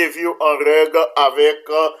 mettez-vous en règle avec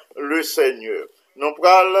le Seigneur. Nous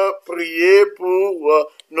allons prier pour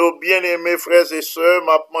nos bien-aimés frères et sœurs,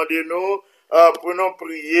 nous pour nous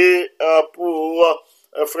prier pour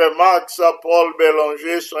frère Max Paul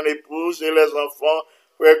Bélanger, son épouse et les enfants,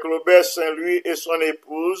 frère Claubert Saint-Louis et son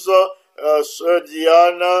épouse, sœur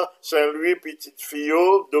Diane Saint-Louis, petite fille,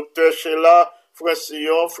 docteur Sheila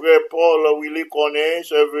Francillon, frère Paul Willy Corneille,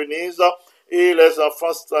 sœur Venise, et les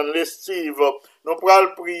enfants Stanley Steve. Nous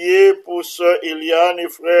allons prier pour sœur Eliane et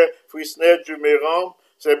frère Frisnet Duméran,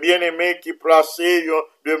 ces bien-aimés qui plaçaient une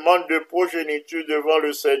demande de progéniture devant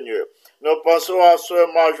le Seigneur. Nous pensons à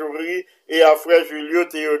sœur Marjorie et à frère Julio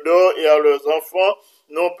Théodore et à leurs enfants,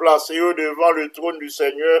 nous plaçons devant le trône du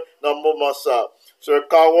Seigneur dans le moment ça. Sœur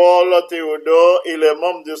Carole Théodore et les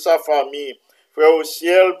membres de sa famille. Frère au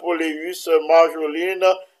ciel, Pauléus, Marjoline,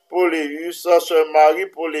 Pauléus, sœur Marie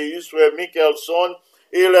Pauléus, frère Michelson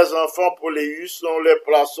et les enfants Pauléus, nous les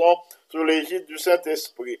plaçons sous l'égide du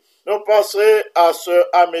Saint-Esprit. Nous pensons à sœur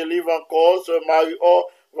Amélie Vancor, sœur Marie-O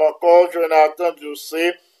Vancor, Jonathan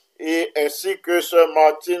Doucet, et ainsi que sœur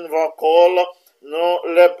Martine Vancor, nous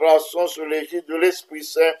les plaçons sous l'égide de l'Esprit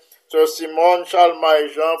Saint, sœur Simone, Charles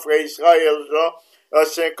Maïjean, frère Israël Jean,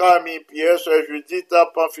 Saint Camille Pierre, sœur Judith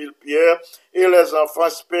Pamphile Pierre, et les enfants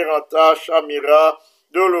Spéranta, Chamira,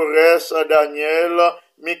 Dolores, Daniel,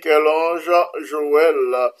 Michel-Ange,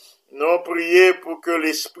 Joël. Nous prions pour que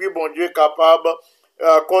l'Esprit bon Dieu capable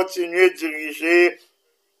continuer de diriger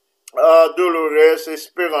Dolores,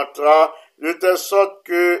 Espéranta, de telle sorte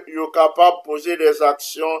que nous sommes capables de poser des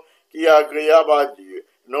actions qui sont agréables à Dieu.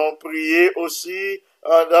 Nous prions aussi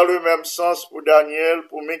dans le même sens pour Daniel,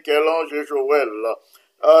 pour Michel-Ange et Joël.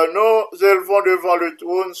 Nous élevons devant le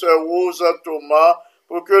trône sœur Rose Thomas,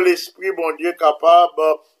 pour que l'Esprit, bon Dieu, capable de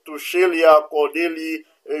toucher, lui accorder, lui,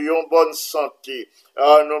 une bonne santé.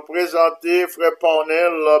 Nous présenter frère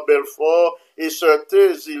Parnell Belfort et sœur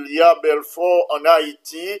Tézilia Belfort en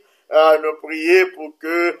Haïti. Nous prier pour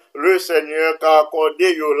que le Seigneur accorde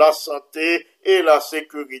la santé et la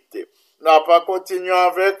sécurité. N'a pas continué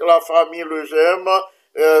avec la famille Legem,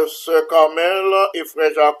 sœur Carmel et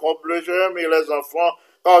frère Jacob Legem et les enfants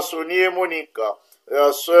Cassoni et Monica,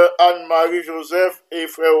 sœur Anne-Marie Joseph et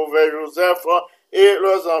frère Ouvert Joseph et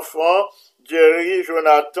leurs enfants Jerry,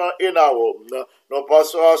 Jonathan et Naom. Nous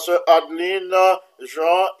passons à sœur Adeline,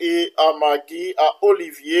 Jean et à Maggie, à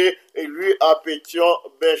Olivier et lui à Pétion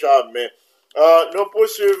Benjamin. Nous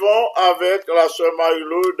poursuivons avec la sœur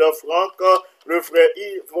Marie-Lou de Franck, le frère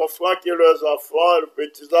Yves Franck et leurs enfants, les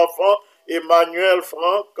petits-enfants, Emmanuel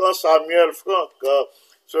Franck, Samuel Franck,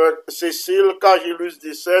 sœur Cécile, Cagilus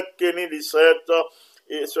 17, Kenny 17,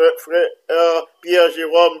 et sœur frère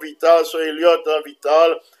Pierre-Jérôme Vital, sœur Elliot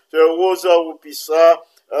Vital, sœur Rosa Roupissa,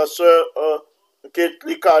 sœur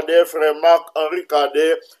Ketli Cadet, frère Marc-Henri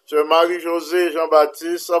Cadet, sœur Marie-Josée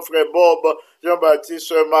Jean-Baptiste, frère Bob Jean-Baptiste,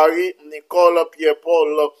 sœur Marie-Nicole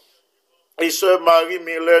Pierre-Paul, et sœur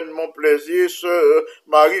Marie-Mylène Monplaisir, sœur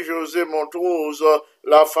Marie-Josée Montrose,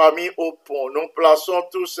 la famille au pont. Nous plaçons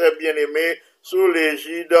tous ces bien-aimés sous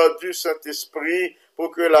l'égide du Saint-Esprit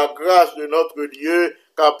pour que la grâce de notre Dieu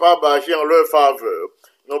capable d'agir en leur faveur.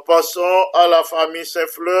 Nous passons à la famille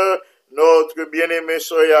Saint-Fleur, notre bien-aimé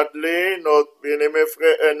sœur Yadley, notre bien-aimé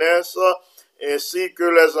frère Ernest, ainsi que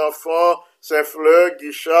les enfants Saint-Fleur,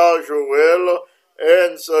 Guichard, Joël,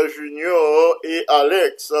 Ernst Junior et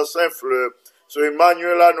Alex Saint-Fleur. Sœur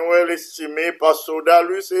Emmanuel Noël estimé, Pasteur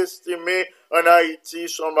Dalus estimé en Haïti,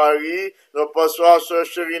 son mari. Nous passons à sœur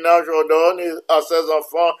Chérina Jordan et à ses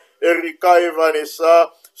enfants Erika et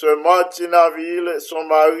Vanessa, sœur Martina Ville, son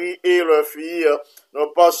mari et leur fille. Nous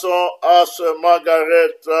passons à sœur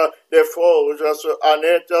Margaret Desforges, sœur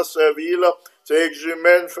Annette Serville, sœur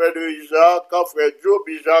Exumène Frédéric Jacques, frère Joe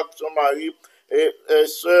Bijac, son mari, et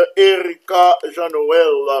sœur Erika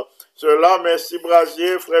Jean-Noël, sœur Lamercy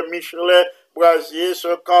Brasier, frère Michelet Brasier,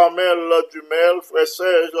 sœur Carmel Dumel, frère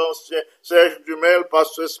Serge Dumel,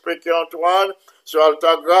 pasteur Spéquet Antoine, sœur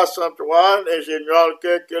Altagrace Antoine, ingénieur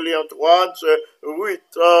Kelly Antoine, sœur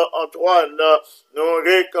Ruth Antoine. Nous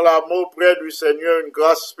réclamons auprès du Seigneur une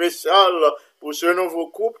grâce spéciale pour ce nouveau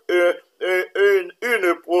couple,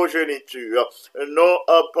 une progéniture. Nous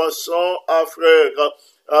pensons à frère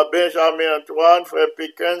Benjamin Antoine, frère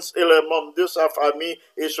Pickens et les membres de sa famille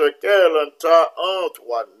et ce Kelanta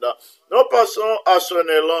Antoine. Nous passons à son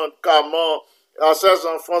élan Caman, à ses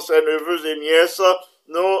enfants, ses neveux et nièces.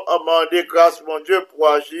 Nous demandons grâce, mon Dieu, pour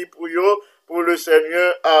agir pour eux, pour le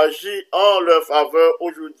Seigneur agit en leur faveur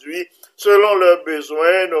aujourd'hui, selon leurs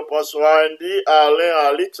besoins. Nous passons à Andy, à Alain, à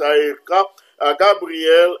Alix, à Erika, à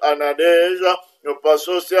Gabriel, à Nadège. Nous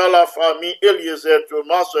passons aussi à la famille Eliezer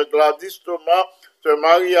Thomas, ce Gladys Thomas, ce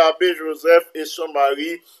Marie Abbé Joseph et son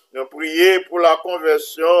mari. Nous prions pour la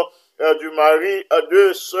conversion du mari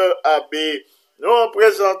de sœur Abbé. Nous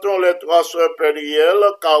présentons les trois sœurs Péliel,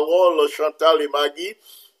 Carole, Chantal et Maggie.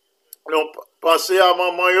 Nous pensons à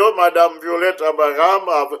maman yo, Madame Violette Abraham,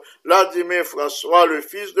 à Vladimir François, le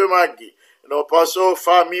fils de Maggie. Nous passons aux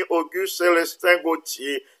familles Auguste Célestin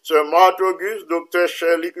Gauthier, sœur Marthe Auguste, docteur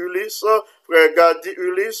Shirley Ulysse, frère Gadi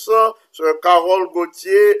Ulysse, sœur Carole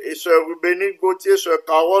Gauthier et sœur Rubénine Gauthier, sœur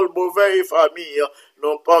Carole Beauvais et famille.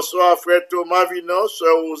 Nous pensons à frère Thomas Vinon,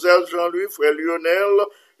 sœur Roselle Jean-Louis, frère Lionel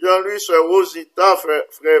Jean-Louis, sœur Rosita,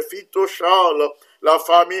 frère Fito Charles, la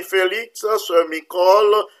famille Félix, sœur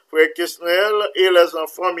Nicole, frère Kesnel et les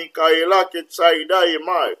enfants Michaela, Ketsaïda et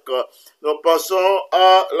Marc. Nous passons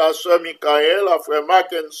à la sœur Michael, à frère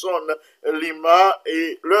Mackinson, Lima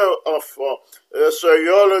et leurs enfants. Sœur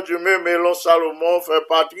Yol Dumé, Mélon Salomon, frère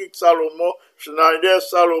Patrick Salomon, Schneider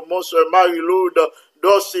Salomon, sœur Marie-Laude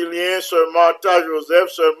Dorcilien, sœur Martha Joseph,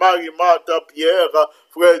 sœur Marie-Martha Pierre,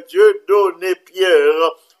 frère Dieudonné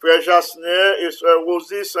Pierre, frère Jasner et sœur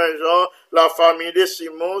Rosie Saint-Jean, la famille des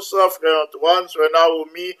Simons, frère Antoine, sœur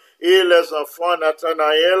Naomi et les enfants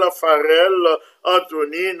Nathanaël, Farel,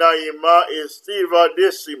 Anthony, Naïma et Steve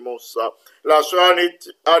des Simons. La sœur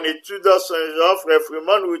en étude à Saint-Jean, frère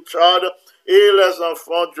Freeman Richard et les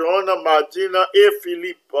enfants John, Martine et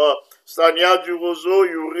Philippe, Stania Durozo,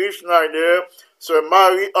 Yuri Schneider, sœur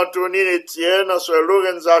Marie-Antonine Etienne, sœur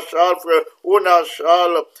Lorenza Charles, frère Ona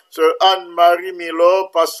Charles, sœur Anne-Marie Milo,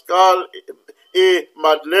 Pascal et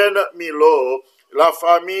Madeleine Milo, la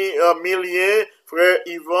famille Millien, frère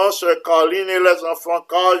Yvan, sœur Caroline et les enfants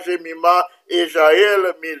Carl, Jemima et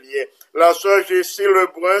Jaël Millien, la sœur Jessie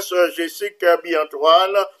Lebrun, sœur Jessie Kirby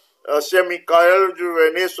Antoine, c'est Michael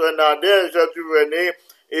Duvernay, c'est Nadège Duvernay,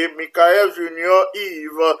 et Michael Junior,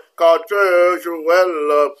 Yves, Carter,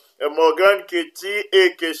 Joël, Morgan Ketty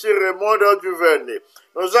et Kessie Raymond Duvernay.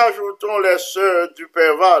 Nous ajoutons les sœurs du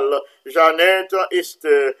Perval, Jeannette,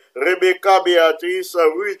 Esther, Rebecca, Béatrice,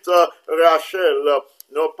 Ruth, Rachel.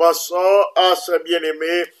 Nous passons à ses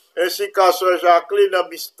bien-aimés, ainsi qu'à sœur Jacqueline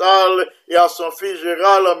Mistal et à son fils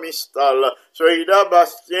Gérald Mistal, sœur Ida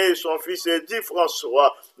Bastien et son fils Edith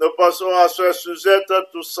François. Nous passons à sœur Suzette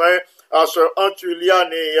Toussaint, à sœur Antulia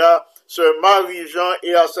Néa, sœur Marie-Jean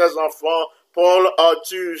et à ses enfants, Paul,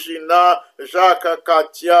 Arthur, Gina, Jacques,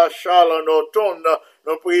 Katia, Charles, Norton.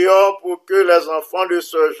 Nous prions pour que les enfants de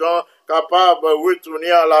ce genre capables de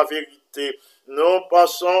retourner à la vérité. Nous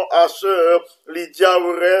passons à sœur Lydia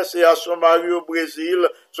Oures et à son mari au Brésil,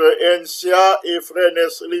 sœur Encia et frère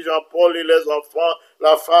Nestlé, Jean-Paul et les enfants,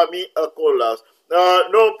 la famille Colas.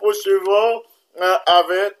 Nous poursuivons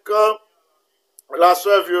avec la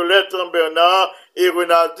sœur Violette Bernard et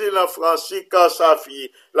Renaldine Francis, sa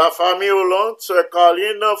fille. La famille Hollande, sœur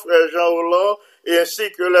Caroline, frère Jean Hollande, et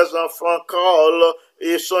ainsi que les enfants Carl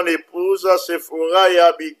et son épouse Sephora et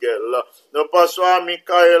Abigail. Nous passons à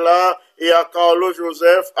Michaela et à Carlo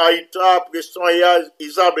Joseph, Aïta, Preston et à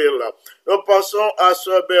Isabella. Nous passons à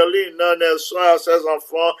sœur Berline Nelson et à ses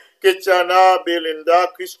enfants, Ketiana, Belinda,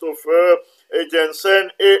 Christopher, et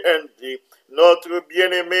Jensen et Andy. Notre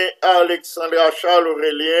bien-aimé Alexandra Charles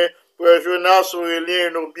Aurélien, frère Jonas Aurélien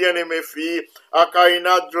et nos bien-aimées filles,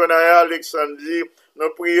 Akaina, Jonaya, Alexandrie, nous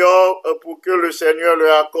prions pour que le Seigneur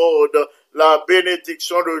leur accorde la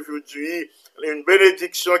bénédiction d'aujourd'hui, une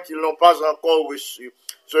bénédiction qu'ils n'ont pas encore reçue.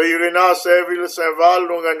 Sur Irina, Serville, Saint-Val,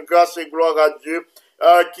 nous rendons grâce et gloire à Dieu,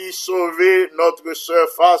 qui sauvait notre sœur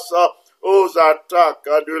face aux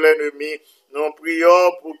attaques de l'ennemi. Nous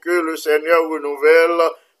prions pour que le Seigneur renouvelle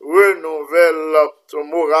son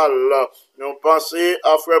moral. Nous pensons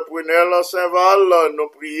à frère Prunel Saint-Val, nous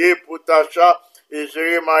prions pour Tacha et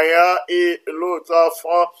Jérémia et l'autre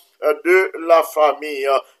enfant de la famille.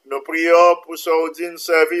 Nous prions pour Saudine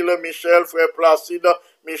Serville, Michel, frère Placide,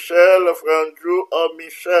 Michel, frère Andrew,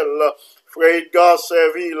 Michel, frère Edgar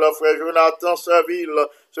Serville, frère Jonathan Serville,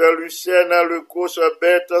 sœur Lucienne Lecourt, sœur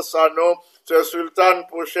Bête Sanon, sœur Sultane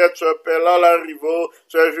Pochette, sœur Pella Larivo,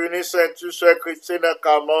 sœur Junie Saintu, sœur Christine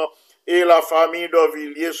Caman, et la famille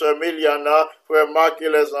d'Auvilliers, sœur Méliana, frère Marc et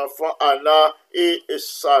les enfants Anna et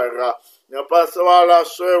Sarah. Nous passons à la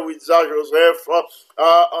sœur Wiza Joseph,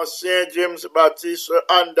 à ancien James Baptiste,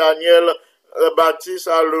 Anne Daniel Baptiste,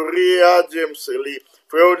 à Lauria James Lee.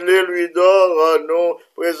 Frère Audley Louis-Dor, nous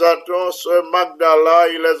présentons sœur Magdala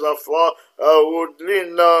et les enfants,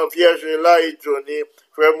 Audline, Viergela et Johnny.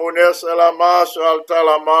 Frère Mouner Salama, sœur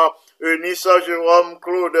Altalama, Eunice Jérôme,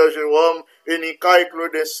 Claude Jérôme, Enika et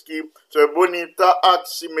Claudeski, sœur Bonita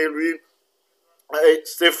Axime lui,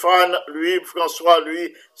 Stéphane, lui, François,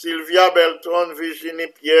 lui, Sylvia Belton, Virginie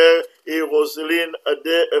Pierre et Roselyne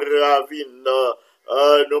de Ravine.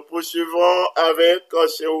 Nous poursuivons avec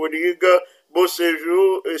Sœur Rodrigue, Beau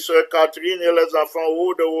Séjour et Sœur Catherine et les enfants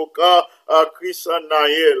hauts de Woka à Chris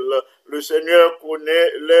Naël. Le Seigneur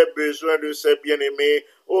connaît les besoins de ses bien-aimés.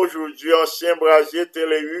 Aujourd'hui, ancien brasier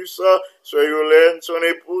Téléus, Sœur Yolène, son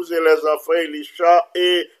épouse et les enfants Elisha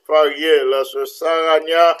et Fariel, Sœur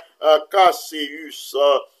Sarania Cassius.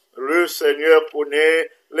 Le Seigneur connaît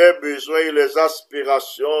les besoins et les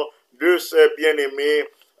aspirations de ses bien-aimés.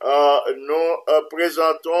 Nous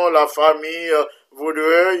présentons la famille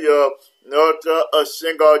Vaudreuil, notre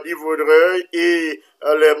ancien Gardi Vaudreuil et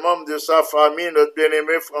les membres de sa famille, notre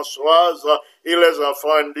bien-aimée Françoise et les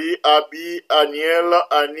enfants Andy, Abby, Aniel,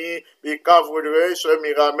 Annie, Mika Vaudreuil, Sœur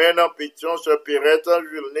Miramène, Pétion, Sœur Pirette,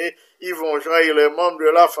 Julné, Yvon Jean et les membres de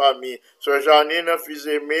la famille, Sœur Janine, fils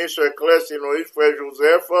aimé, Sœur Claire Sinoïs, frère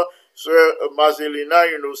Joseph, Sœur Mazélina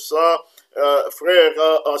Innocent,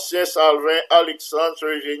 frère ancien Salvin Alexandre, Sœur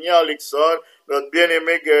Eugénie Alexandre, notre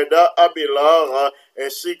bien-aimé Gerda Abélard,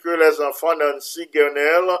 ainsi que les enfants Nancy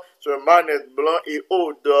Guernel, Sœur Manette Blanc et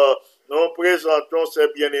Aude. Nous présentons ces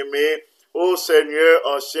bien-aimés au Seigneur,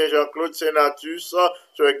 ancien Jean-Claude Sénatus,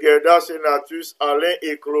 Sœur Gerda Sénatus, Alain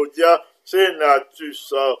et Claudia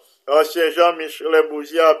Sénatus, ancien Jean-Michel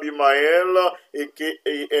Bouzier Abimaël,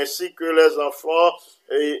 ainsi que les enfants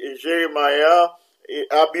Jérémia et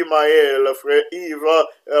Abimaël, frère Yves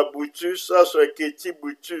Boutus, Sœur Ketty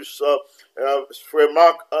Boutus, frère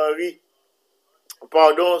Marc-Henri,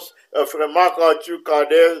 frère Marc-Arthur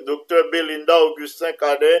Cadet, docteur Belinda Augustin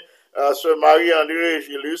Cadet, Sœur Marie-André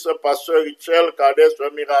Gilus, pasteur Richel Cadet,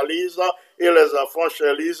 Sœur Miralise, et les enfants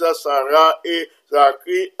Chélise, Sarah et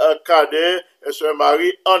Zachary Cadet, et sœur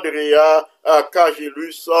Marie-Andrea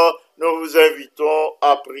Cagilus, nous vous invitons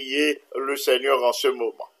à prier le Seigneur en ce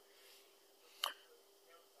moment.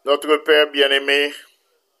 Notre Père bien-aimé,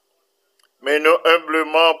 mets-nous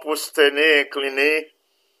humblement prosternés, inclinés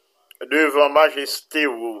devant majesté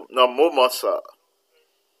ou dans le moment ça.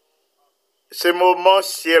 Ces moments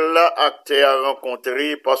ciel-là acté à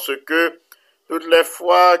rencontrer parce que toutes les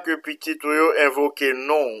fois que petit Toyo invoque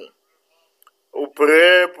non, ou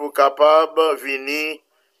prêt pour capable venir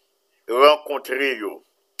rencontrer yo,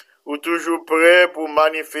 ou toujours prêt pour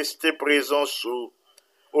manifester présence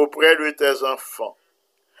auprès de tes enfants.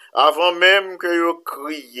 Avant même que yo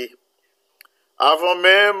criez, avant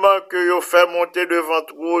même que yo fait monter devant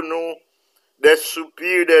toi nous des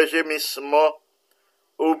soupirs, des gémissements,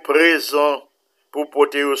 au présent pour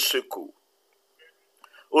porter au secours.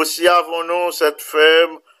 Aussi avons-nous cette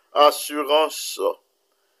ferme assurance,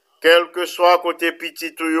 quel que soit côté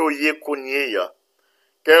petit ou yo yé kounye ya,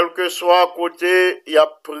 quel que soit côté y a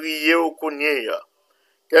prié au kounye ya,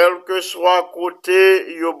 quel que soit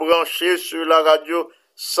côté yo branché sur la radio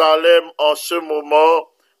Salem en ce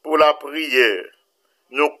moment pour la prière,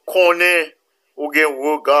 nous connaissons ou gen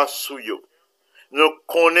regard sou yo, nous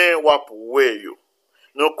connaissons wap wè yo,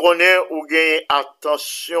 nous connaissons ou gen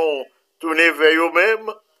attention tourner vers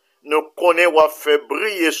eux-mêmes, nous connaissons ou fait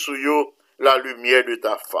briller sous eux la lumière de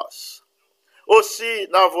ta face. Aussi,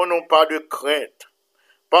 n'avons-nous pas de crainte,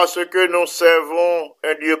 parce que nous servons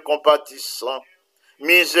un Dieu compatissant,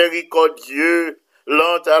 miséricordieux,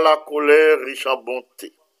 lent à la colère, riche en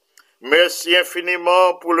bonté. Merci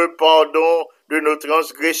infiniment pour le pardon de nos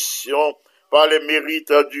transgressions par les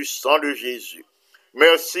mérites du sang de Jésus.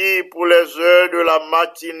 Merci pour les heures de la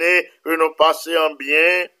matinée que nous passons en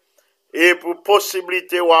bien et pour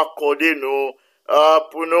possibilité ou accorder nous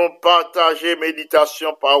pour nous partager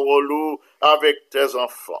méditation parole avec tes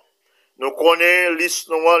enfants. Nous connaissons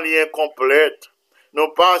l'histoire lien complète. Nous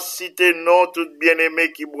pas citer non toutes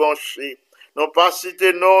bien-aimées qui branchées. Nous pas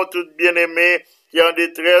citer non toutes bien-aimées qui en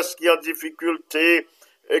détresse, qui en difficulté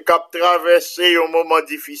et qui ont traversé un moment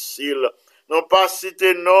difficile. Nous pas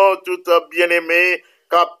citer non toutes bien-aimées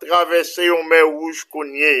qui ont traversé un mer rouge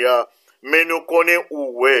kounye, mais nous connaissons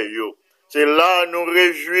où est yo. C'est là nous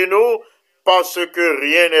réjouissons parce que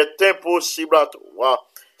rien n'est impossible à toi.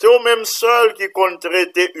 C'est au même seul qui compte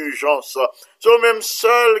traiter urgence. C'est au même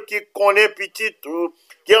seul qui connaît petit tout,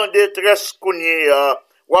 qui en détresse kounye,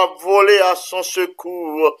 ou a volé à son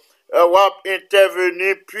secours, ou a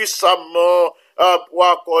intervenu puissamment pour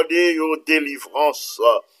accorder aux délivrances.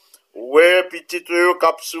 Ouais, petit tout qui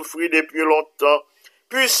a souffert depuis longtemps.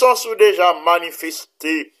 Puissance ou déjà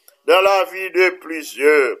manifestée dans la vie de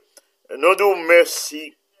plusieurs. Nous nous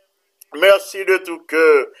merci. Merci de tout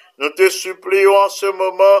cœur. Nous te supplions en ce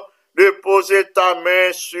moment de poser ta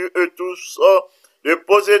main sur eux tous, de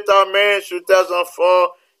poser ta main sur tes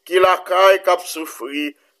enfants qui la caille cap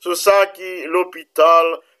souffri, sur ça qui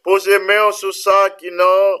l'hôpital, poser main sur ça qui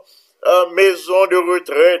n'a maison de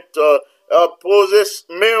retraite, poser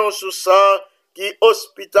main sur ça qui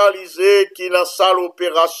hospitalisé, qui dans salle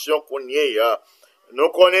opération qu'on y a. Nous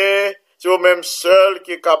connaissons, c'est au même seul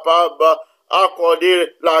qui est capable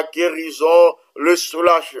d'accorder la guérison, le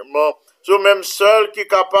soulagement. C'est au même seul qui est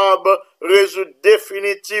capable de résoudre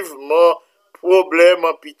définitivement problème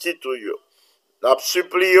petit ou yo. Nous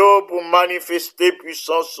supplions pour manifester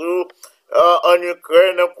puissance en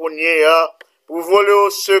Ukraine qu'on y a, pour voler au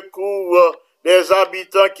secours des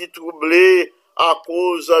habitants qui troublés à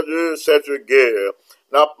cause de cette guerre.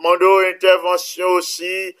 Nous demandons intervention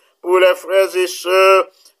aussi pour les frères et sœurs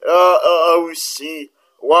en Russie,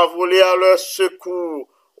 ou à voler à leur secours,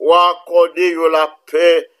 ou à accorder la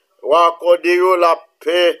paix,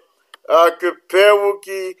 que paix ou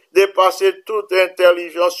qui dépasse toute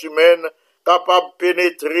intelligence humaine, capable de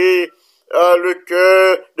pénétrer le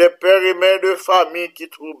cœur des pères et mères de famille qui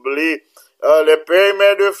troublés, les pères et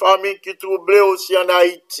mères de famille qui troublés aussi en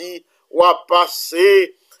Haïti, ou à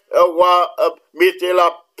passer, ou à mettre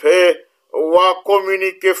la paix, ou à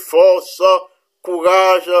communiquer force,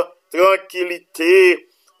 courage, tranquillité,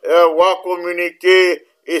 ou à communiquer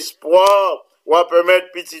espoir, ou à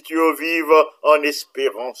permettre petit yo vivre en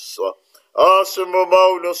espérance. En ce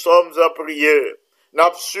moment où nous sommes en prière, nous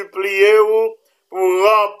supplions pour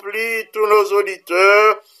remplir tous nos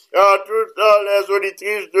auditeurs, toutes les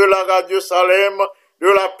auditrices de la radio Salem, de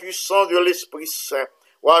la puissance de l'Esprit Saint,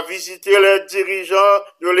 ou à visiter les dirigeants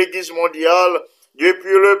de l'Église mondiale,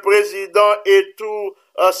 depuis le président et tous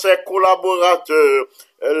ses collaborateurs,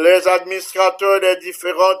 les administrateurs des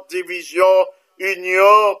différentes divisions,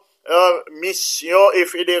 unions, missions et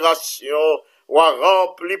fédérations,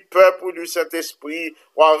 rempli peuple du Saint-Esprit,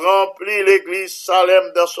 rempli l'église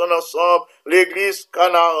Salem dans son ensemble, l'église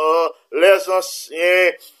Canaan, les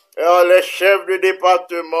anciens, les chefs de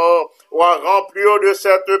département, rempli de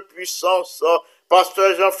cette puissance.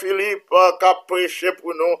 Pasteur Jean-Philippe qui a prêché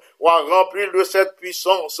pour nous, rempli de cette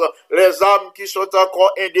puissance les âmes qui sont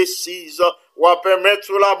encore indécises, permettre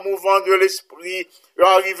sous la mouvement de l'esprit,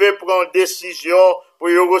 d'arriver à prendre décision pour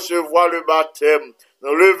recevoir le baptême.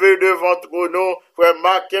 Nous lever devant nous, frère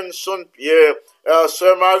Mackinson Pierre,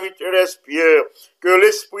 sœur Marie-Thérèse Pierre, que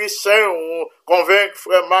l'Esprit Saint convainque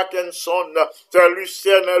frère Mackinson, sœur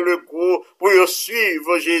Lucienne Legault, pour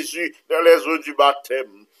suivre Jésus dans les eaux du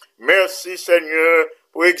baptême. Merci Seigneur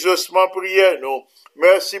pour exaucement prière nous.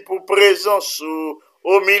 Merci pour présence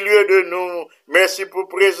au milieu de nous. Merci pour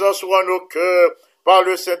présence en nos cœurs par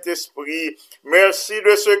le Saint-Esprit. Merci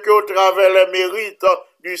de ce que au travers les mérites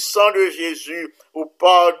du sang de Jésus, ou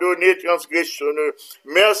pardonner transgressionneux.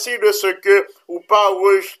 Merci de ce que, ou pas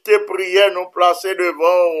rejeter prière, nous placer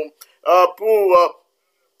devant pour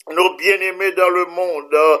nos bien-aimés dans le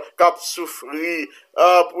monde, qui ont souffri,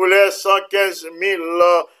 pour les 115 000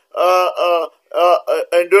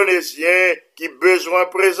 Indonésiens qui besoin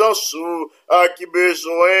présence qui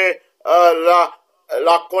besoin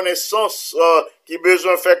la connaissance, qui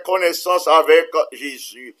besoin faire connaissance avec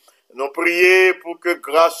Jésus. Nous prions pour que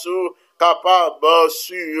grâce capable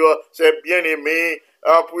sur ces bien-aimés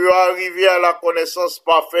pour arriver à la connaissance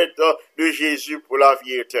parfaite de Jésus pour la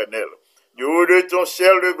vie éternelle. Du haut de ton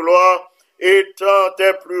ciel de gloire, étends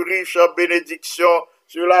tes plus riches bénédictions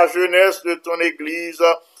sur la jeunesse de ton Église,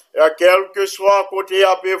 quel que soit côté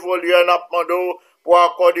à évoluer en appendant pour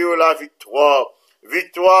accorder la victoire.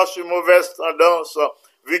 Victoire sur mauvaise tendance,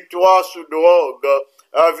 victoire sur drogue,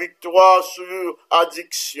 victoire sur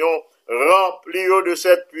addiction, rempli de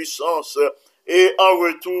cette puissance. Et en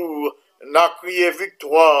retour, n'a crié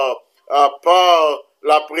victoire par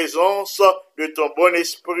la présence de ton bon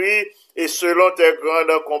esprit et selon tes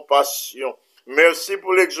grandes compassions. Merci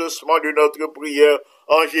pour l'exaucement de notre prière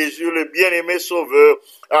en Jésus, le bien-aimé Sauveur.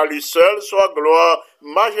 À lui seul soit gloire,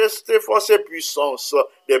 majesté, force et puissance,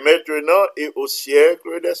 dès maintenant et au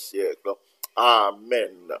siècle des siècles.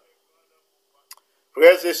 Amen.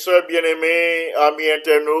 Frères et sœurs bien-aimés, amis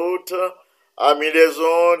internautes, amis des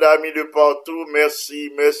ondes, amis de partout,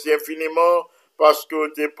 merci infiniment parce que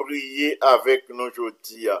vous avez prié avec nous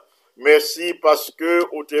aujourd'hui. Merci parce que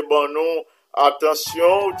vous avez bon nous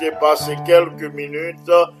attention, vous avez passé quelques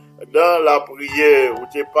minutes dans la prière, vous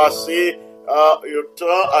avez passé un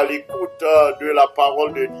temps à l'écoute de la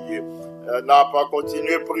parole de Dieu. N'a pas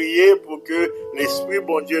continué à prier pour que l'Esprit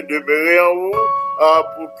bon Dieu demeure en vous,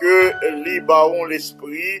 pour que libérons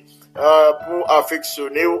l'Esprit pour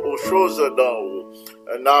affectionner aux choses d'en haut.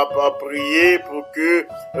 N'a pas prié pour que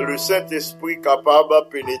le Saint-Esprit capable de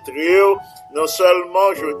pénétrer, non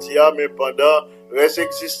seulement je dis, mais pendant reste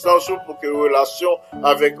existence pour que relation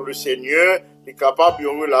avec le Seigneur est capable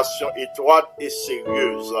d'une relation étroite et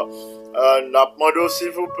sérieuse. N'a demandé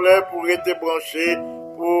s'il vous plaît pour être branché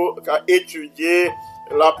pour étudier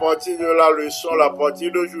la partie de la leçon, la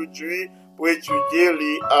partie d'aujourd'hui, pour étudier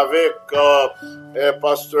avec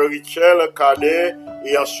Pasteur Richel Cadet,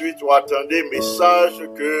 et ensuite vous attendez message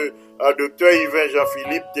que Dr. Yvain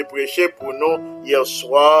Jean-Philippe t'a prêché pour nous hier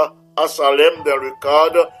soir à Salem dans le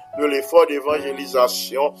cadre de l'effort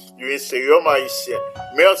d'évangélisation du ministère haïtien.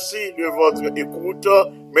 Merci de votre écoute,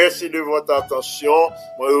 merci de votre attention.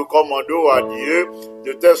 Je recommande à Dieu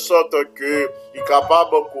de telle sorte que il est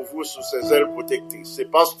capable pour vous sous ses ailes protectrices.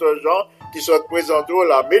 C'est Pasteur Jean qui souhaite présenter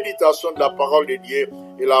la méditation de la parole de Dieu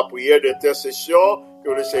et la prière d'intercession. Que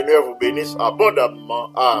le Seigneur vous bénisse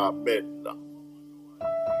abondamment. Amen.